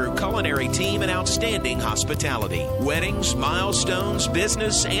master culinary team and outstanding hospitality. Weddings, milestones,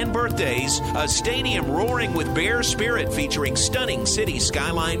 business, and birthdays. A stadium roaring with Bear spirit featuring stunning city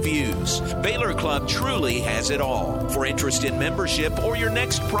skyline views. Baylor Club truly has it all. For interest in membership or your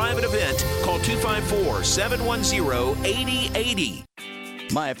next private event, call 254-710-8080.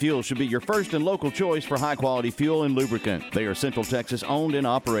 Maya Fuel should be your first and local choice for high-quality fuel and lubricant. They are Central Texas owned and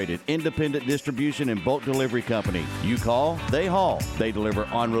operated, independent distribution and bulk delivery company. You call, they haul. They deliver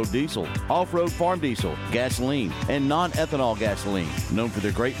on-road diesel, off-road farm diesel, gasoline, and non-ethanol gasoline. Known for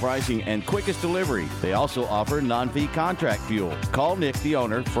their great pricing and quickest delivery, they also offer non-fee contract fuel. Call Nick, the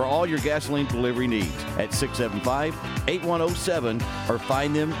owner, for all your gasoline delivery needs at 675-8107 or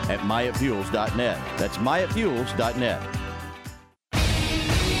find them at MyaFuels.net. That's MyaFuels.net.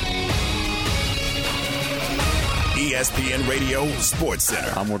 ESPN Radio Sports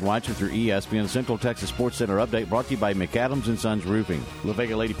Center. I'm Ward Weitzer through ESPN Central Texas Sports Center update brought to you by McAdams & Sons Roofing. La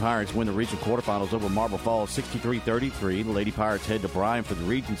Vega Lady Pirates win the regional quarterfinals over Marble Falls 63-33. The Lady Pirates head to Bryan for the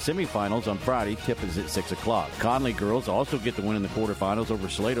region semifinals on Friday. Tip is at 6 o'clock. Conley girls also get the win in the quarterfinals over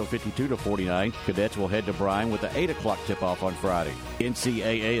Salado 52-49. Cadets will head to Bryan with the 8 o'clock tip-off on Friday.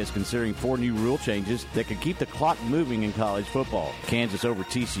 NCAA is considering 4 new rule changes that could keep the clock moving in college football. Kansas over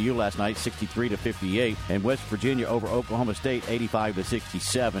TCU last night 63-58, and West Virginia over Oklahoma State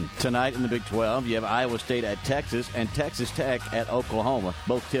 85-67. Tonight in the Big 12, you have Iowa State at Texas and Texas Tech at Oklahoma.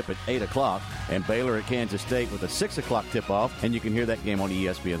 Both tip at 8 o'clock. And Baylor at Kansas State with a 6 o'clock tip-off. And you can hear that game on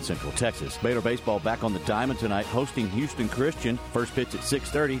ESPN Central Texas. Baylor baseball back on the diamond tonight, hosting Houston Christian. First pitch at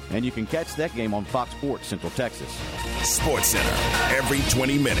 6:30. And you can catch that game on Fox Sports Central Texas. Sports Center, every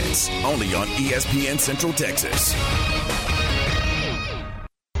 20 minutes. Only on ESPN Central Texas.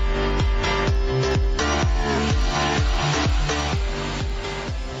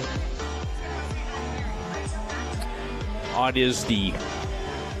 It is the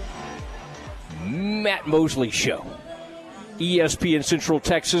Matt Mosley Show. ESPN Central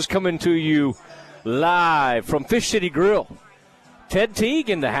Texas coming to you live from Fish City Grill. Ted Teague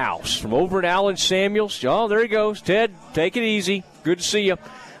in the house from over at Allen Samuels. Oh, there he goes. Ted, take it easy. Good to see you.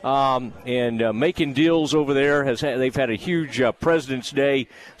 And making deals over there. They've had a huge President's Day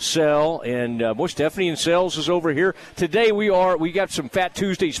sale, and Stephanie and Sales is over here today. We got some Fat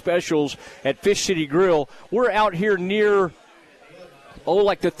Tuesday specials at Fish City Grill. We're out here near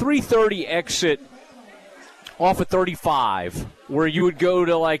like the 330 exit off of 35, where you would go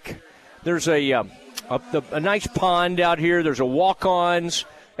to there's a nice pond out here. There's a walk-ons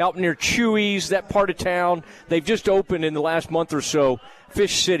out near Chewy's, that part of town. They've just opened in the last month or so,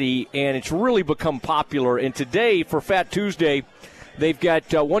 Fish City, and it's really become popular. And today, for Fat Tuesday, they've got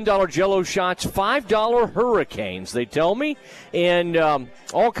 $1 Jell-O shots, $5 Hurricanes, they tell me, and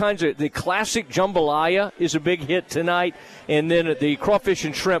all kinds of – the classic jambalaya is a big hit tonight, and then the crawfish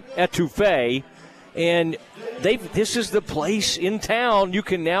and shrimp etouffee. And this is the place in town you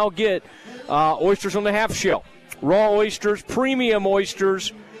can now get oysters on the half shell, raw oysters, premium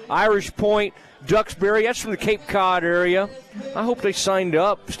oysters, Irish Point, Duxbury. That's from the Cape Cod area. I hope they signed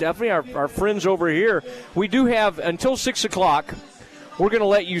up, Stephanie, our friends over here. We do have until 6 o'clock. We're going to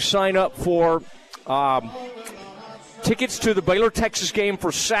let you sign up for tickets to the Baylor, Texas game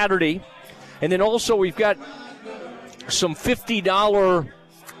for Saturday. And then also we've got some $50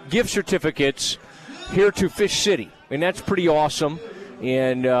 gift certificates here to Fish City. And that's pretty awesome.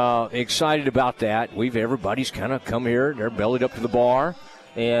 And excited about that. Everybody's kind of come here. They're bellied up to the bar.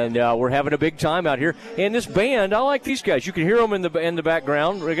 And we're having a big time out here. And this band, I like these guys. You can hear them in the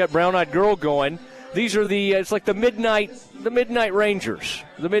background. We got Brown Eyed Girl going. These are it's like the Midnight Rangers.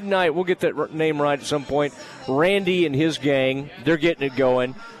 The Midnight, we'll get that name right at some point. Randy and his gang, they're getting it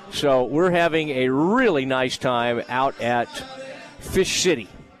going. So we're having a really nice time out at Fish City.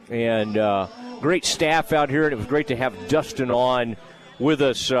 And great staff out here, and it was great to have Dustin on with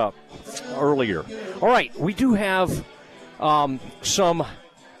us earlier. All right, we do have some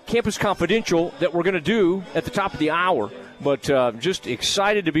Campus Confidential that we're going to do at the top of the hour. But just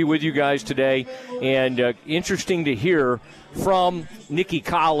excited to be with you guys today, and interesting to hear from Nikki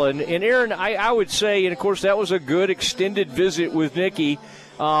Collin. And, Aaron, I would say, and, of course, that was a good extended visit with Nikki.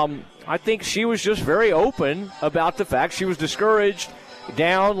 I think she was just very open about the fact she was discouraged,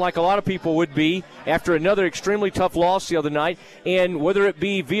 down like a lot of people would be after another extremely tough loss the other night. And whether it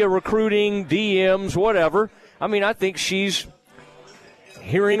be via recruiting, DMs, whatever, I mean, I think she's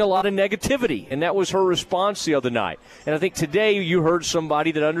hearing a lot of negativity, and that was her response the other night. And I think today you heard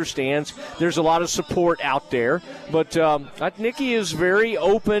somebody that understands there's a lot of support out there. But Nikki is very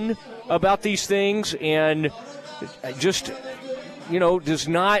open about these things, and just, does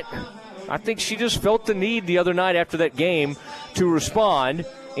not – I think she just felt the need the other night after that game to respond.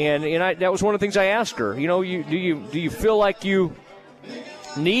 And that was one of the things I asked her. Do you feel like you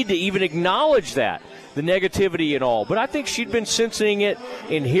need to even acknowledge that? The negativity and all. But I think she'd been sensing it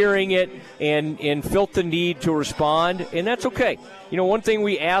and hearing it and felt the need to respond, and that's okay. One thing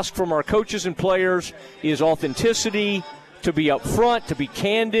we ask from our coaches and players is authenticity, to be upfront, to be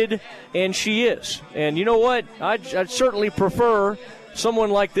candid, and she is. And you know what? I'd certainly prefer someone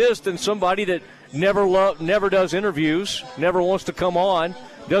like this than somebody that never does interviews, never wants to come on,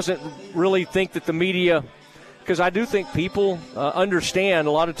 doesn't really think that the media – because I do think people understand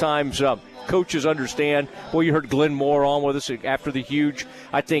a lot of times coaches understand. Well, you heard Glenn Moore on with us after the huge.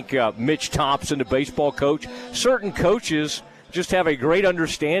 I think Mitch Thompson, the baseball coach. Certain coaches just have a great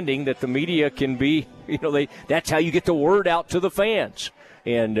understanding that the media can be, that's how you get the word out to the fans.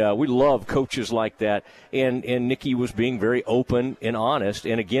 And we love coaches like that. And Nikki was being very open and honest.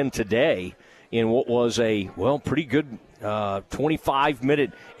 And again today, in what was a, pretty good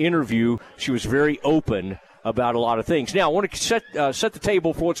 25-minute interview, she was very open about a lot of things. Now, I want to set the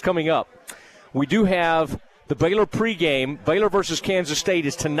table for what's coming up. We do have the Baylor pregame. Baylor versus Kansas State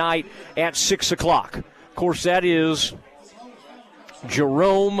is tonight at 6 o'clock. Of course, that is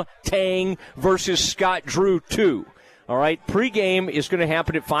Jerome Tang versus Scott Drew 2. All right, pregame is going to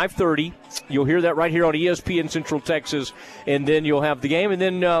happen at 5:30. You'll hear that right here on ESPN Central Texas, and then you'll have the game. And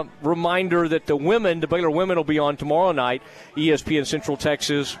then reminder that the Baylor women will be on tomorrow night, ESPN Central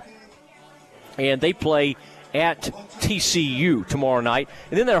Texas, and they play at TCU tomorrow night.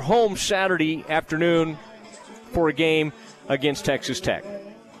 And then they're home Saturday afternoon for a game against Texas Tech.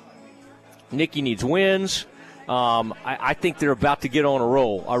 Nikki needs wins. I think they're about to get on a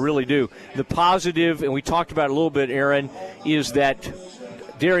roll. I really do. The positive, and we talked about it a little bit, Aaron, is that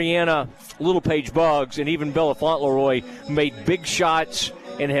Dariana Littlepage Buggs and even Bella Fauntleroy made big shots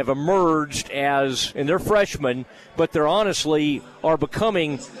and have emerged and they're freshmen, but they're honestly are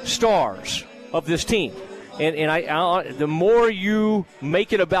becoming stars of this team. And I the more you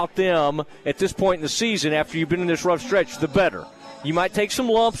make it about them at this point in the season after you've been in this rough stretch, the better. You might take some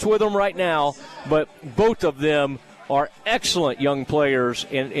lumps with them right now, but both of them are excellent young players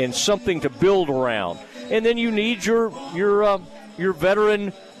and something to build around. And then you need your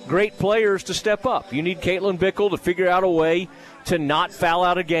veteran great players to step up. You need Caitlin Bickle to figure out a way to not foul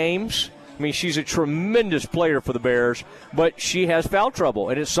out of games. I mean, she's a tremendous player for the Bears, but she has foul trouble.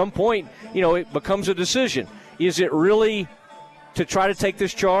 And at some point, it becomes a decision. Is it really to try to take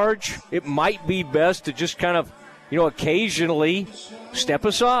this charge? It might be best to just kind of, occasionally step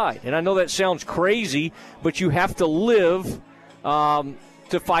aside. And I know that sounds crazy, but you have to live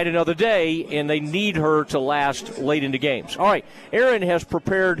to fight another day, and they need her to last late into games. All right, Aaron has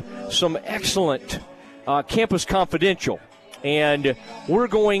prepared some excellent Campus Confidential, and we're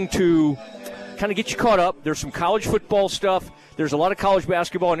going to kind of get you caught up. There's some college football stuff. There's a lot of college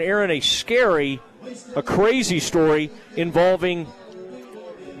basketball, and Aaron, a crazy story involving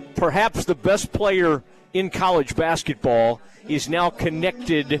perhaps the best player in college basketball is now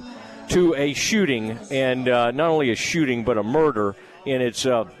connected to a shooting, and not only a shooting but a murder, and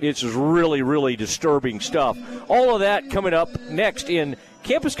it's really, really disturbing stuff. All of that coming up next in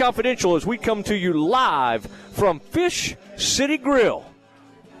Campus Confidential as we come to you live from Fish City Grill.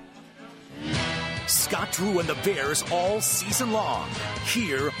 Scott Drew and the Bears all season long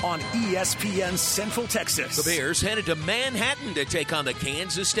here on ESPN Central Texas. The Bears headed to Manhattan to take on the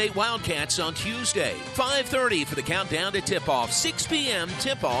Kansas State Wildcats on Tuesday. 5:30 for the countdown to tip-off. 6 p.m.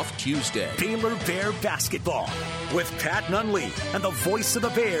 tip-off Tuesday. Baylor Bear basketball with Pat Nunley and the voice of the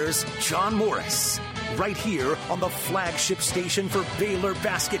Bears, John Morris. Right here on the flagship station for Baylor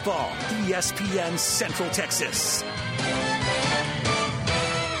basketball, ESPN Central Texas.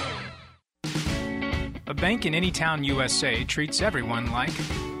 A bank in any town USA treats everyone like,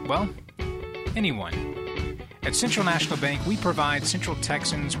 well, anyone. At Central National Bank, we provide Central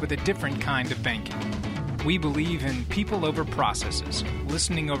Texans with a different kind of banking. We believe in people over processes,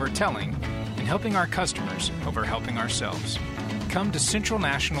 listening over telling, and helping our customers over helping ourselves. Come to Central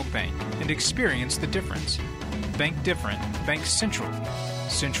National Bank and experience the difference. Bank different. Bank Central.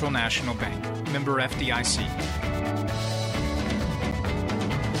 Central National Bank. Member FDIC.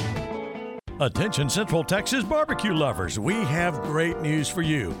 Attention Central Texas barbecue lovers, we have great news for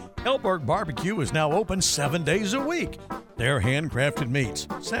you. Hellberg Barbecue is now open 7 days a week. Their handcrafted meats,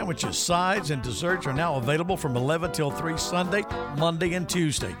 sandwiches, sides, and desserts are now available from 11 till 3 Sunday, Monday, and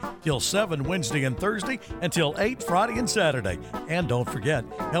Tuesday, till 7 Wednesday and Thursday, until 8 Friday and Saturday. And don't forget,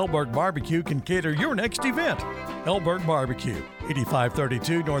 Hellberg Barbecue can cater your next event. Hellberg Barbecue,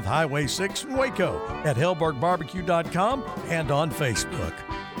 8532 North Highway 6 in Waco, at hellbergbarbecue.com and on Facebook.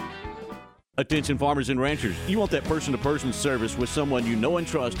 Attention farmers and ranchers, you want that person-to-person service with someone you know and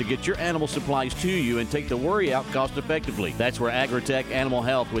trust to get your animal supplies to you and take the worry out cost-effectively. That's where Agritech Animal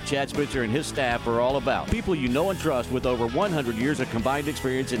Health with Chad Spitzer and his staff are all about. People you know and trust with over 100 years of combined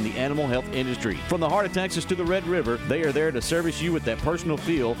experience in the animal health industry. From the heart of Texas to the Red River, they are there to service you with that personal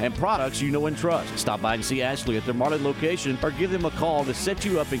feel and products you know and trust. Stop by and see Ashley at their Marlin location or give them a call to set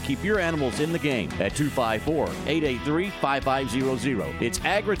you up and keep your animals in the game at 254-883-5500. It's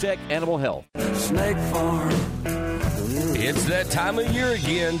Agritech Animal Health. Snake Farm. It's that time of year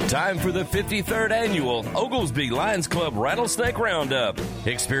again. Time for the 53rd annual Oglesby Lions Club Rattlesnake Roundup.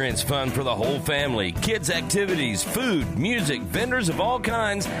 Experience fun for the whole family. Kids' activities, food, music, vendors of all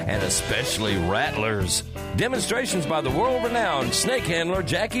kinds, and especially rattlers. Demonstrations by the world-renowned snake handler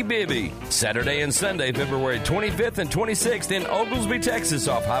Jackie Bibby. Saturday and Sunday, February 25th and 26th in Oglesby, Texas,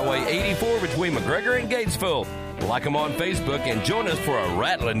 off Highway 84 between McGregor and Gatesville. Like them on Facebook and join us for a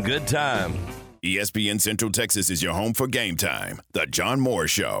rattling good time. ESPN Central Texas is your home for Game Time, The John Moore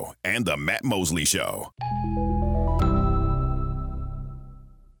Show, and The Matt Mosley Show.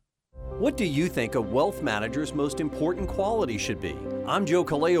 What do you think a wealth manager's most important quality should be? I'm Joe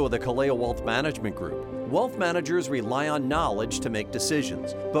Kaleo of the Kaleo Wealth Management Group. Wealth managers rely on knowledge to make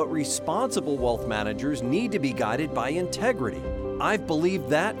decisions, but responsible wealth managers need to be guided by integrity. I've believed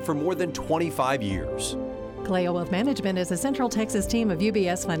that for more than 25 years. Kaleo Wealth Management is a Central Texas team of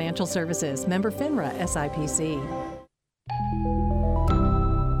UBS Financial Services, member FINRA SIPC.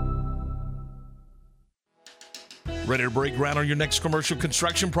 Ready to break ground on your next commercial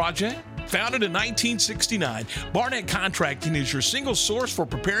construction project? Founded in 1969, Barnett Contracting is your single source for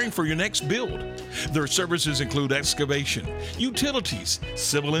preparing for your next build. Their services include excavation, utilities,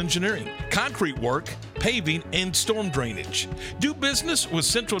 civil engineering, concrete work, paving, and storm drainage. Do business with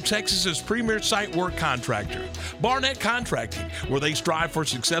Central Texas's premier site work contractor, Barnett Contracting, where they strive for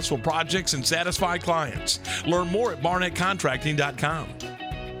successful projects and satisfied clients. Learn more at barnettcontracting.com.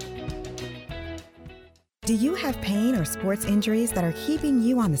 Do you have pain or sports injuries that are keeping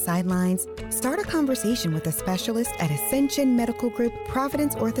you on the sidelines? Start a conversation with a specialist at Ascension Medical Group,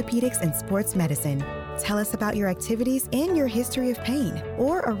 Providence Orthopedics and Sports Medicine. Tell us about your activities and your history of pain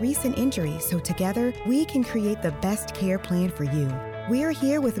or a recent injury so together we can create the best care plan for you. We are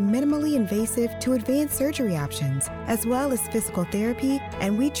here with minimally invasive to advanced surgery options, as well as physical therapy,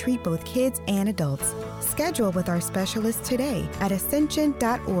 and we treat both kids and adults. Schedule with our specialist today at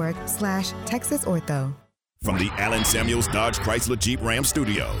ascension.org/TexasOrtho. From the Allen Samuels Dodge Chrysler Jeep Ram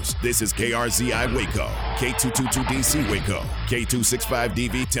Studios, this is KRZI Waco, K222DC Waco,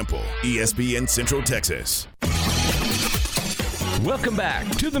 K265DV Temple, ESPN Central Texas. Welcome back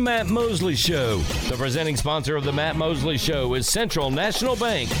to the Matt Mosley Show. The presenting sponsor of the Matt Mosley Show is Central National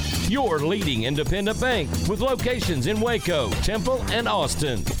Bank, your leading independent bank with locations in Waco, Temple, and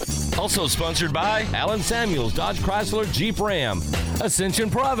Austin. Also sponsored by Allen Samuels Dodge Chrysler Jeep Ram, Ascension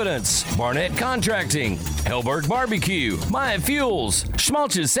Providence, Barnett Contracting, Hellberg Barbecue, Maya Fuels,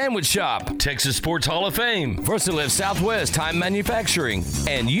 Schmaltz's Sandwich Shop, Texas Sports Hall of Fame, VersaLift Southwest Time Manufacturing,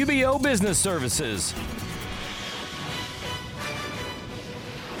 and UBO Business Services.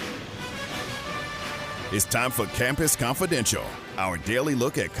 It's time for Campus Confidential, our daily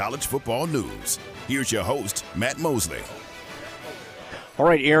look at college football news. Here's your host, Matt Mosley. All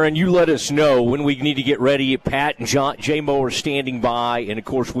right, Aaron, you let us know when we need to get ready. Pat and J-Mo are standing by, and, of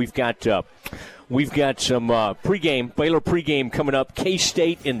course, we've got some pregame, Baylor pregame coming up,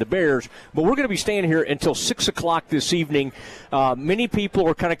 K-State and the Bears. But we're going to be staying here until 6 o'clock this evening. Many people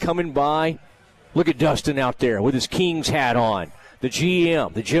are kind of coming by Look at Dustin out there with his Kings hat on. The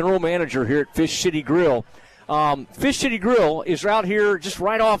GM, the general manager here at Fish City Grill. Fish City Grill is out here just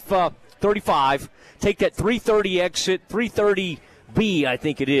right off 35. Take that 330 exit, 330B, I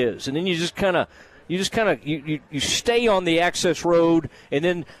think it is, and then you stay on the access road, and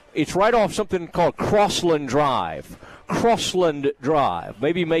then it's right off something called Crossland Drive. Crossland Drive.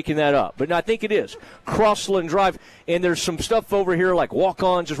 Maybe making that up, but I think it is Crossland Drive. And there's some stuff over here like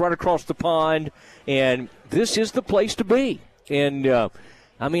walk-ons just right across the pond, and this is the place to be. And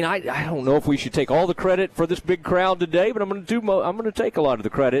I don't know if we should take all the credit for this big crowd today, but I'm going to take a lot of the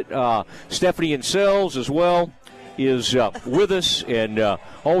credit. Stephanie Insells as well is with us, and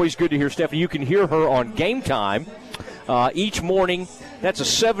always good to hear Stephanie. You can hear her on Game Time each morning. That's a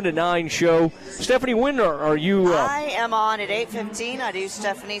 7 to 9 show. Stephanie, when are you? I am on at 8:15. I do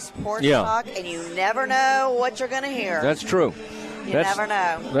Stephanie's Sports Talk, and you never know what you're going to hear. That's true. You never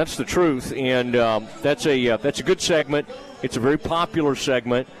know. That's the truth, and that's a good segment. It's a very popular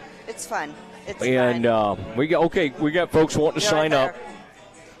segment. It's fun. And we got folks wanting to sign up.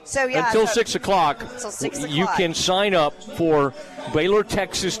 So until 6 o'clock. Until 6 o'clock. You can sign up for Baylor,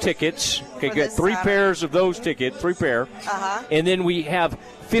 Texas tickets. Okay, get 3 pairs of those tickets, 3 pair. Uh-huh. And then we have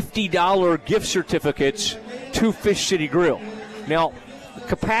 $50 gift certificates to Fish City Grill. Now,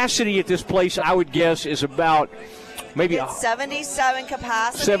 capacity at this place, I would guess, is about maybe it's 77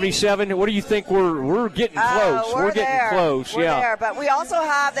 capacity. 77. What do you think? We're getting close. We're getting there. close. We're yeah. there. But they also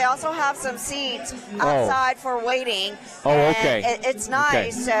have some seats outside for waiting. Oh, okay. It's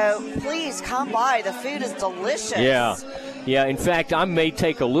nice. So please come by. The food is delicious. Yeah. In fact, I may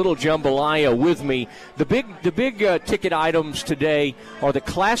take a little jambalaya with me. The big ticket items today are the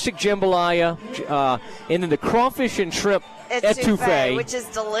classic jambalaya, and then the crawfish and shrimp etouffee, which is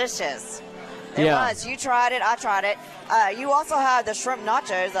delicious. It Yeah. was. You tried it. I tried it. You also had the shrimp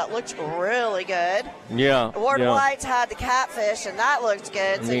nachos that looked really good. Yeah. Ward White's had the catfish, and that looked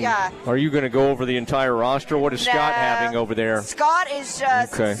good. So, Are you going to go over the entire roster? What is Scott having over there? Scott is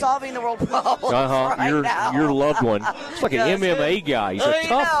just solving the world problem right now. Your loved one. It's like an MMA guy.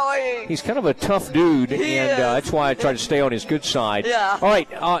 He's he's kind of a tough dude, and that's why I try to stay on his good side. Yeah. All right,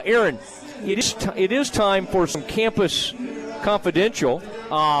 Aaron, it is time for some Campus Confidential.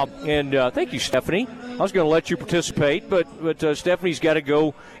 And thank you, Stephanie. I was going to let you participate, but Stephanie's got to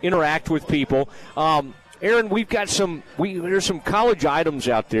go interact with people. Aaron, we've got there's some college items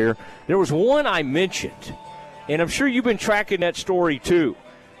out there. There was one I mentioned, and I'm sure you've been tracking that story too.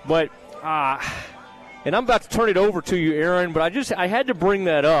 But and I'm about to turn it over to you, Aaron. But I had to bring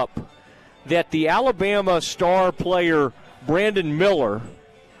that up. That the Alabama star player Brandon Miller,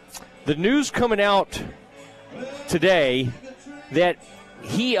 the news coming out today that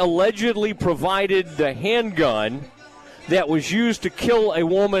he allegedly provided the handgun that was used to kill a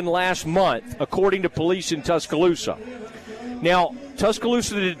woman last month, according to police in Tuscaloosa. Now,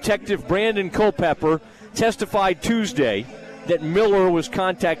 Tuscaloosa detective Brandon Culpepper testified Tuesday that Miller was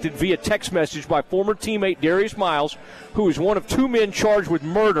contacted via text message by former teammate Darius Miles, who is one of 2 men charged with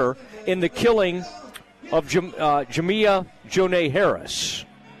murder in the killing of Jamia Jonay Harris.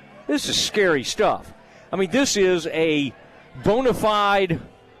 This is scary stuff. I mean, this is a bona fide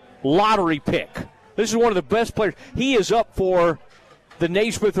lottery pick. This is one of the best players. He is up for the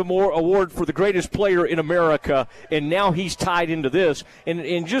Naismith Award for the greatest player in America, and now he's tied into this.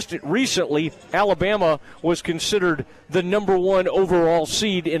 And just recently, Alabama was considered the number 1 overall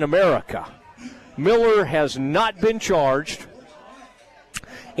seed in America. Miller has not been charged,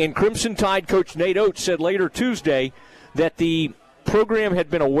 and Crimson Tide coach Nate Oates said later Tuesday that the program had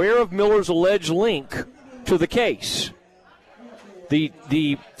been aware of Miller's alleged link to the case.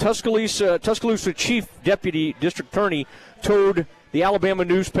 The Tuscaloosa Chief Deputy District Attorney told the Alabama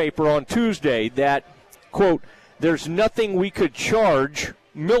newspaper on Tuesday that, quote, there's nothing we could charge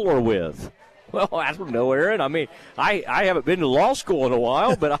Miller with. Well, I don't know, Aaron. I mean, I haven't been to law school in a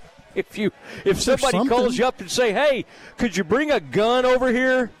while, but if somebody calls you up and say, hey, could you bring a gun over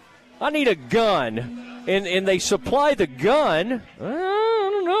here? I need a gun. And they supply the gun. I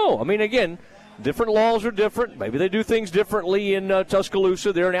don't know. I mean, again, different laws are different. Maybe they do things differently in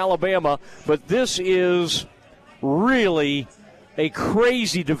Tuscaloosa. They're in Alabama. But this is really a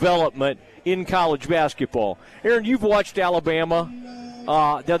crazy development in college basketball. Aaron, you've watched Alabama.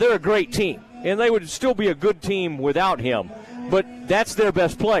 Now, they're a great team, and they would still be a good team without him. But that's their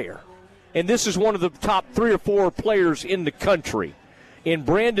best player. And this is one of the top 3 or 4 players in the country. And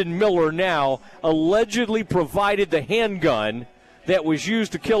Brandon Miller now allegedly provided the handgun that was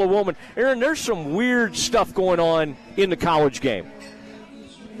used to kill a woman. Aaron, there's some weird stuff going on in the college game.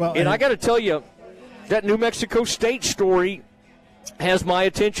 Well, and I got to tell you, that New Mexico State story has my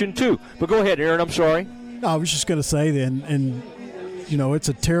attention too. But go ahead, Aaron. I'm sorry. No, I was just going to say then, and it's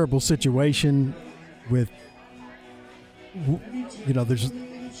a terrible situation with, there's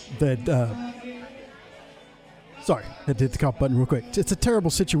that. Sorry, I had to hit the call button real quick. It's a terrible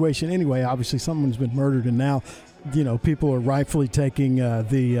situation anyway. Obviously, someone's been murdered, and now, people are rightfully taking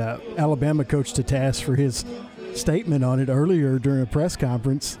the Alabama coach to task for his statement on it earlier during a press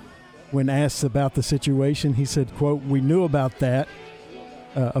conference. When asked about the situation, he said, quote, "We knew about that,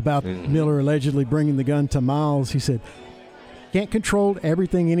 about Miller allegedly bringing the gun to Miles." He said, "Can't control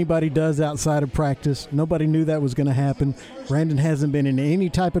everything anybody does outside of practice. Nobody knew that was going to happen. Brandon hasn't been in any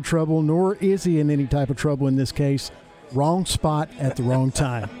type of trouble, nor is he in any type of trouble in this case. Wrong spot at the wrong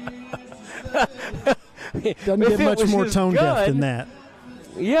time." Doesn't get much more tone deaf than that.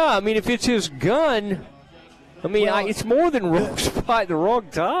 Yeah, I mean, if it's his gun, it's more than wrong spot at the wrong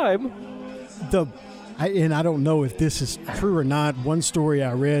time. And I don't know if this is true or not. One story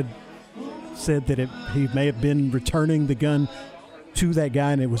I read said that he may have been returning the gun to that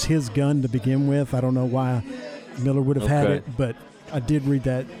guy, and it was his gun to begin with. I don't know why Miller would have had it, but I did read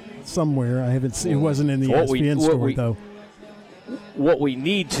that somewhere. I haven't seen. It wasn't in the ESPN story, though. What we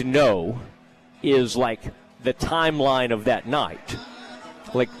need to know is, like, the timeline of that night.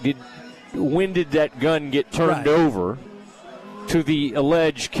 Like, when did that gun get turned over to the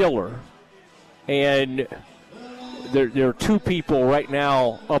alleged killer? And there are two people right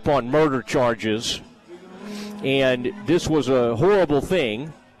now up on murder charges, and this was a horrible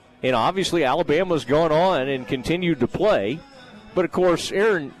thing. And obviously Alabama's gone on and continued to play. But, of course,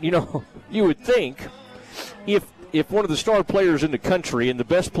 Aaron, you would think if one of the star players in the country and the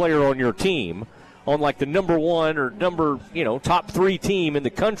best player on your team, on like the number one or top 3 team in the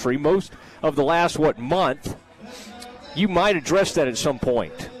country most of the last, month, you might address that at some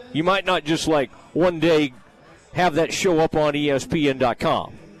point. You might not just one day have that show up on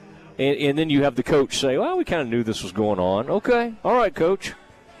ESPN.com. And then you have the coach say, well, we kind of knew this was going on. Okay, all right, coach.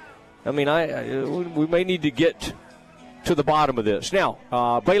 I mean, we may need to get to the bottom of this.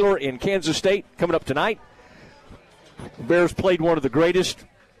 Now, Baylor and Kansas State coming up tonight. Bears played one of the greatest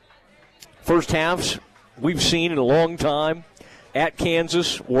first halves we've seen in a long time. At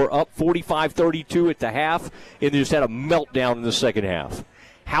Kansas, we're up 45-32 at the half, and they just had a meltdown in the second half.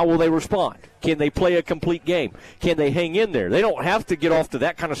 How will they respond? Can they play a complete game? Can they hang in there? They don't have to get off to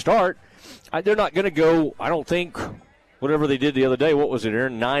that kind of start. They're not going to go, I don't think, whatever they did the other day. What was it,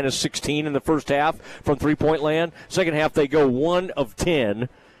 Aaron? 9 of 16 in the first half from three-point land. Second half, they go 1 of 10.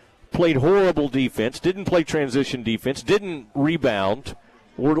 Played horrible defense, didn't play transition defense, didn't rebound.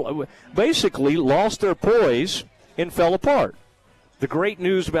 Basically lost their poise and fell apart. The great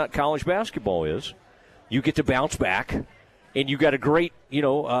news about college basketball is you get to bounce back, and you got a great,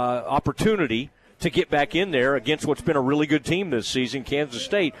 opportunity to get back in there against what's been a really good team this season, Kansas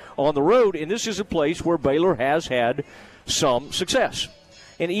State, on the road. And this is a place where Baylor has had some success.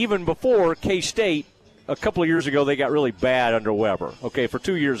 And even before K-State, a couple of years ago, they got really bad under Weber. Okay, for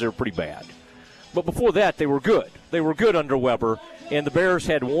 2 years they were pretty bad. But before that, they were good. They were good under Weber. And the Bears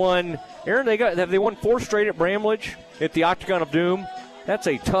had won. Aaron, have they won 4 straight at Bramlage at the Octagon of Doom? That's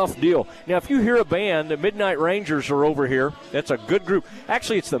a tough deal. Now, if you hear a band, the Midnight Rangers are over here. That's a good group.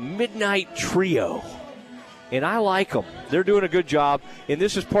 Actually, it's the Midnight Trio. And I like them. They're doing a good job. And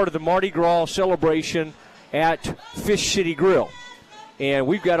this is part of the Mardi Gras celebration at Fish City Grill. And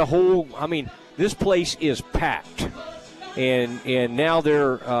we've got a whole, this place is packed. And now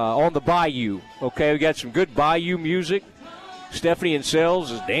they're on the bayou. Okay, we got some good bayou music. Stephanie and Sells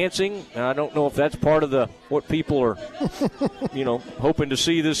is dancing. I don't know if that's part of what people are, hoping to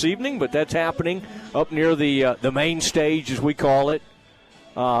see this evening, but that's happening up near the main stage, as we call it.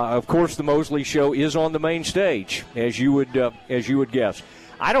 Of course, the Mosley Show is on the main stage, as you would guess.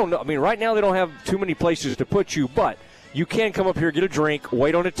 I don't know. Right now they don't have too many places to put you, but you can come up here, get a drink,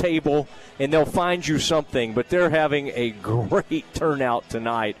 wait on a table, and they'll find you something. But they're having a great turnout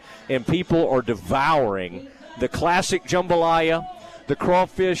tonight, and people are devouring the classic jambalaya, the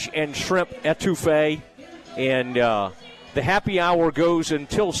crawfish and shrimp etouffee, and the happy hour goes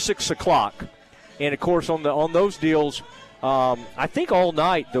until 6 o'clock. And, of course, on those deals, I think all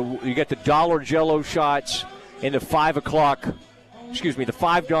night you get the $1 Jell-O shots and the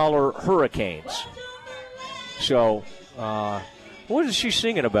 $5 Hurricanes. So, what is she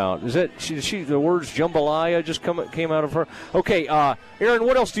singing about? Is that the words jambalaya just came out of her? Okay, Aaron,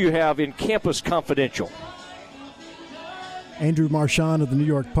 what else do you have in Campus Confidential? Andrew Marchand of the New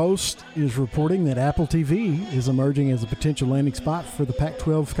York Post is reporting that Apple TV is emerging as a potential landing spot for the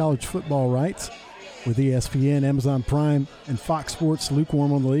Pac-12 college football rights. With ESPN, Amazon Prime, and Fox Sports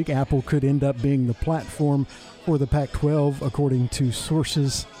lukewarm on the league, Apple could end up being the platform for the Pac-12, according to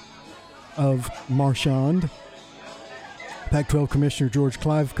sources of Marchand. Pac-12 Commissioner George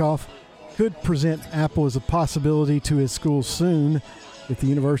Kliavkoff could present Apple as a possibility to his schools soon if the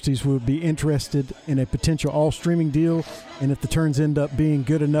universities would be interested in a potential all-streaming deal, and if the terms end up being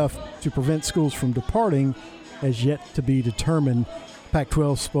good enough to prevent schools from departing has yet to be determined.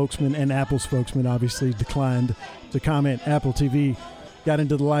 Pac-12 spokesman and Apple spokesman obviously declined to comment. Apple TV got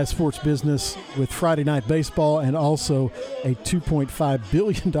into the live sports business with Friday Night Baseball and also a $2.5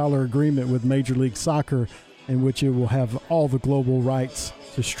 billion agreement with Major League Soccer, in which it will have all the global rights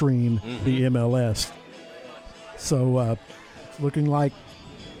to stream the MLS. So it's looking like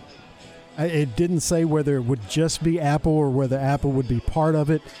it didn't say whether it would just be Apple or whether Apple would be part of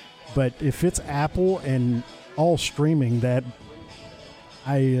it, but if it's Apple and all streaming, that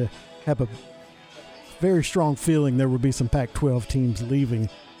I have a very strong feeling there would be some Pac-12 teams leaving.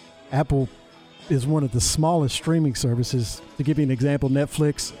 Apple is one of the smallest streaming services. To give you an example,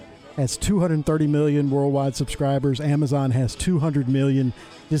 Netflix has 230 million worldwide subscribers. Amazon has 200 million.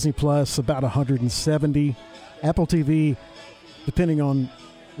 Disney Plus about 170. Apple TV, depending on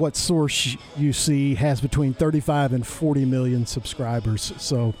what source you see, has between 35 and 40 million subscribers.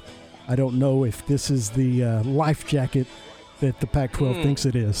 So I don't know if this is the life jacket that the Pac-12 thinks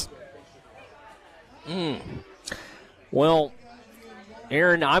it is. Well,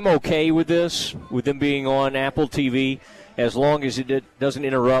 Aaron, I'm okay with this, with them being on Apple TV, as long as it doesn't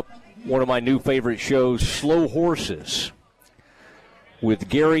interrupt one of my new favorite shows, Slow Horses, with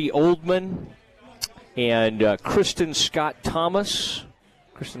Gary Oldman and Kristen Scott Thomas.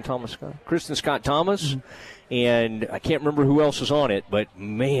 And I can't remember who else is on it, but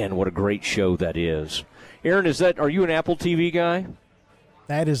man, what a great show that is. Aaron, are you an Apple TV guy?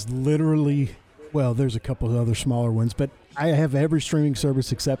 That is literally, well, there's a couple of other smaller ones, but I have every streaming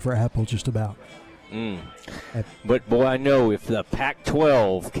service except for Apple, just about. But, boy, I know if the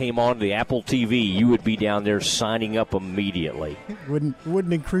Pac-12 came on the Apple TV, you would be down there signing up immediately.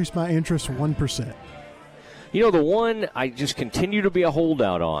 Wouldn't increase my interest 1%. You know, the one I just continue to be a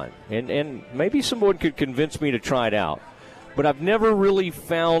holdout on, and maybe someone could convince me to try it out, but I've never really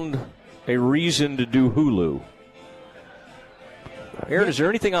found a reason to do Hulu. Aaron, is there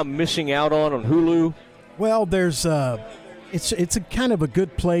anything I'm missing out on Hulu? Well, there's it's a kind of a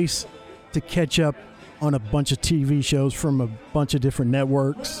good place to catch up on a bunch of TV shows from a bunch of different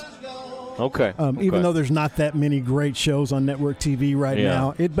networks. Okay. Even though there's not that many great shows on network TV right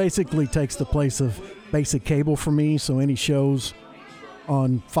now, it basically takes the place of basic cable for me. So any shows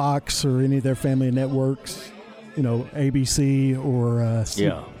on Fox or any of their family of networks, ABC or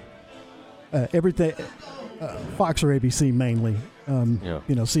everything, Fox or ABC mainly.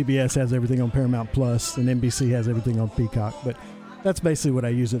 CBS has everything on Paramount Plus, and NBC has everything on Peacock. But that's basically what I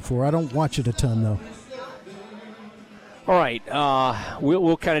use it for. I don't watch it a ton, though. All right.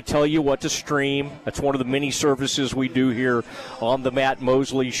 We'll kind of tell you what to stream. That's one of the many services we do here on the Matt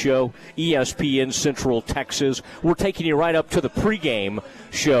Mosley Show, ESPN Central Texas. We're taking you right up to the pregame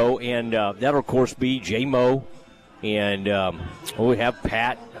show, and that'll, of course, be J-Mo. And we have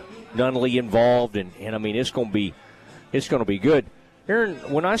Pat Nunley involved, and I mean, it's going to be good. Aaron,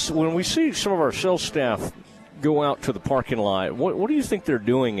 when we see some of our sales staff go out to the parking lot, what do you think they're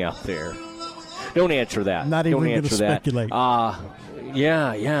doing out there? Don't answer that. Not even going to speculate.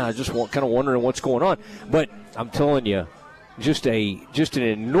 Yeah. Just kind of wondering what's going on. But I'm telling you, just an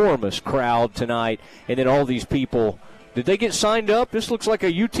enormous crowd tonight, and then all these people. Did they get signed up? This looks like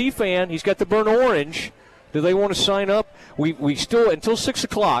a UT fan. He's got the burnt orange. Do they want to sign up? We still, until 6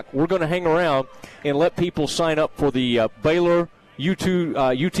 o'clock, we're going to hang around and let people sign up for the Baylor UT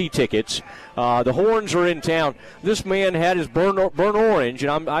tickets. The Horns are in town. This man had his burnt orange,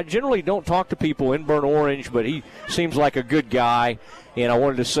 and I generally don't talk to people in burnt orange, but he seems like a good guy, and I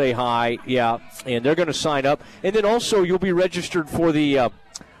wanted to say hi. Yeah, and they're going to sign up. And then also you'll be registered for the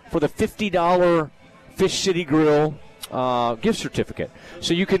 $50 Fish City Grill gift certificate.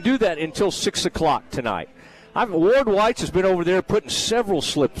 So you can do that until 6 o'clock tonight. Ward Whites has been over there putting several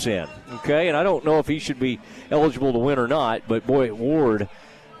slips in, okay? And I don't know if he should be eligible to win or not, but, boy, Ward,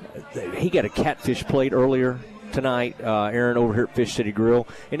 he got a catfish plate earlier tonight, Aaron, over here at Fish City Grill.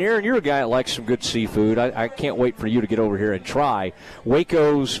 And, Aaron, you're a guy that likes some good seafood. I can't wait for you to get over here and try.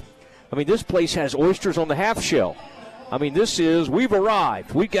 Waco's, this place has oysters on the half shell. We've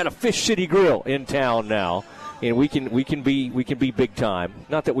arrived. We've got a Fish City Grill in town now, and we can be big time.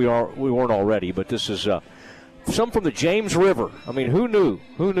 Not that we weren't already, but this is some from the James River. Who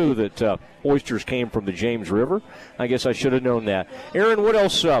knew that oysters came from the James River? I guess I should have known that. Aaron, what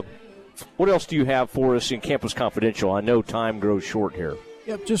else What else do you have for us in Campus Confidential? I know time grows short here.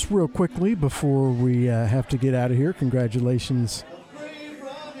 Yep, just real quickly before we have to get out of here, congratulations.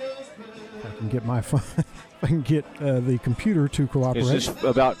 If I can get my phone, if I can get the computer to cooperate. Is this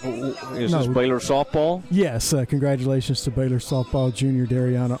Baylor softball? Yes, congratulations to Baylor softball junior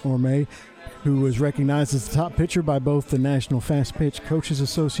Dariana Orme, who was recognized as the top pitcher by both the National Fast Pitch Coaches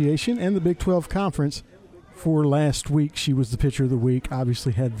Association and the Big 12 Conference for last week. She was the pitcher of the week,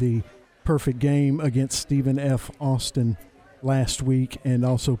 obviously had the perfect game against Stephen F. Austin last week, and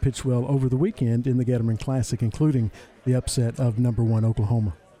also pitched well over the weekend in the Getterman Classic, including the upset of number 1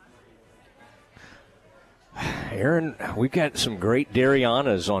 Oklahoma. Aaron, we've got some great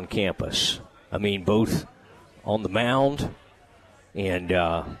Darianas on campus. I mean, both on the mound and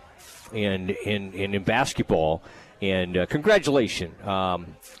in basketball. And congratulations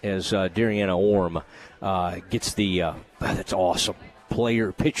as Dariana Orme gets the that's awesome.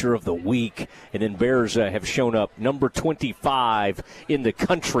 Pitcher of the week, and then Bears have shown up number 25 in the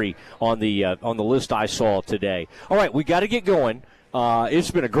country on the list I saw today. All right, we got to get going.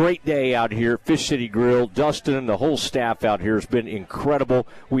 It's been a great day out here at Fish City Grill. Dustin and the whole staff out here has been incredible.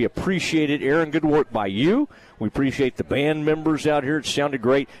 We appreciate it. Aaron, good work by you. We appreciate the band members out here. It sounded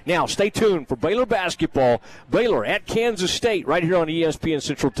great. Now, stay tuned for Baylor basketball. Baylor at Kansas State right here on ESPN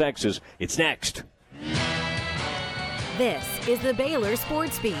Central Texas. It's next. This is the Baylor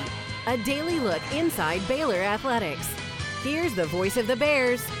Sports Beat, a daily look inside Baylor athletics. Here's the voice of the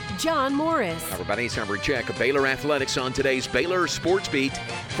Bears, John Morris. Everybody, it's time for a check of Baylor athletics on today's Baylor Sports Beat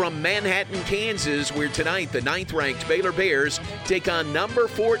from Manhattan, Kansas, where tonight the 9th-ranked Baylor Bears take on number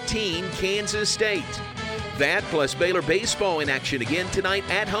 14 Kansas State. That plus Baylor baseball in action again tonight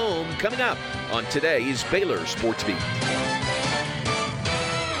at home, coming up on today's Baylor Sports Beat.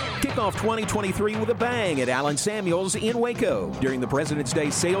 Kick off 2023 with a bang at Allen Samuels in Waco. During the President's Day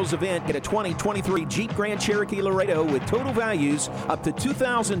sales event, get a 2023 Jeep Grand Cherokee Laredo with total values up to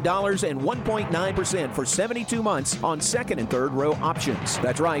 $2,000 and 1.9% for 72 months on second and third row options.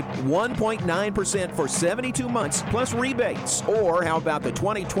 That's right, 1.9% for 72 months plus rebates. Or how about the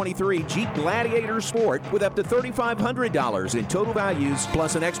 2023 Jeep Gladiator Sport with up to $3,500 in total values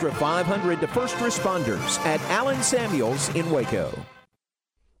plus an extra $500 to first responders at Allen Samuels in Waco.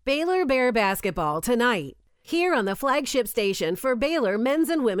 Baylor Bear basketball tonight, here on the flagship station for Baylor men's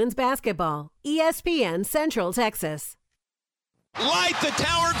and women's basketball, ESPN Central Texas. Light the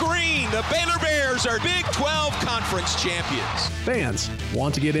tower green. The Baylor Bears are Big 12 Conference champions. Fans,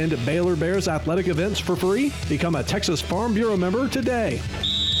 want to get into Baylor Bears athletic events for free? Become a Texas Farm Bureau member today.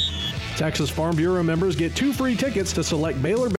 Texas Farm Bureau members get 2 free tickets to select Baylor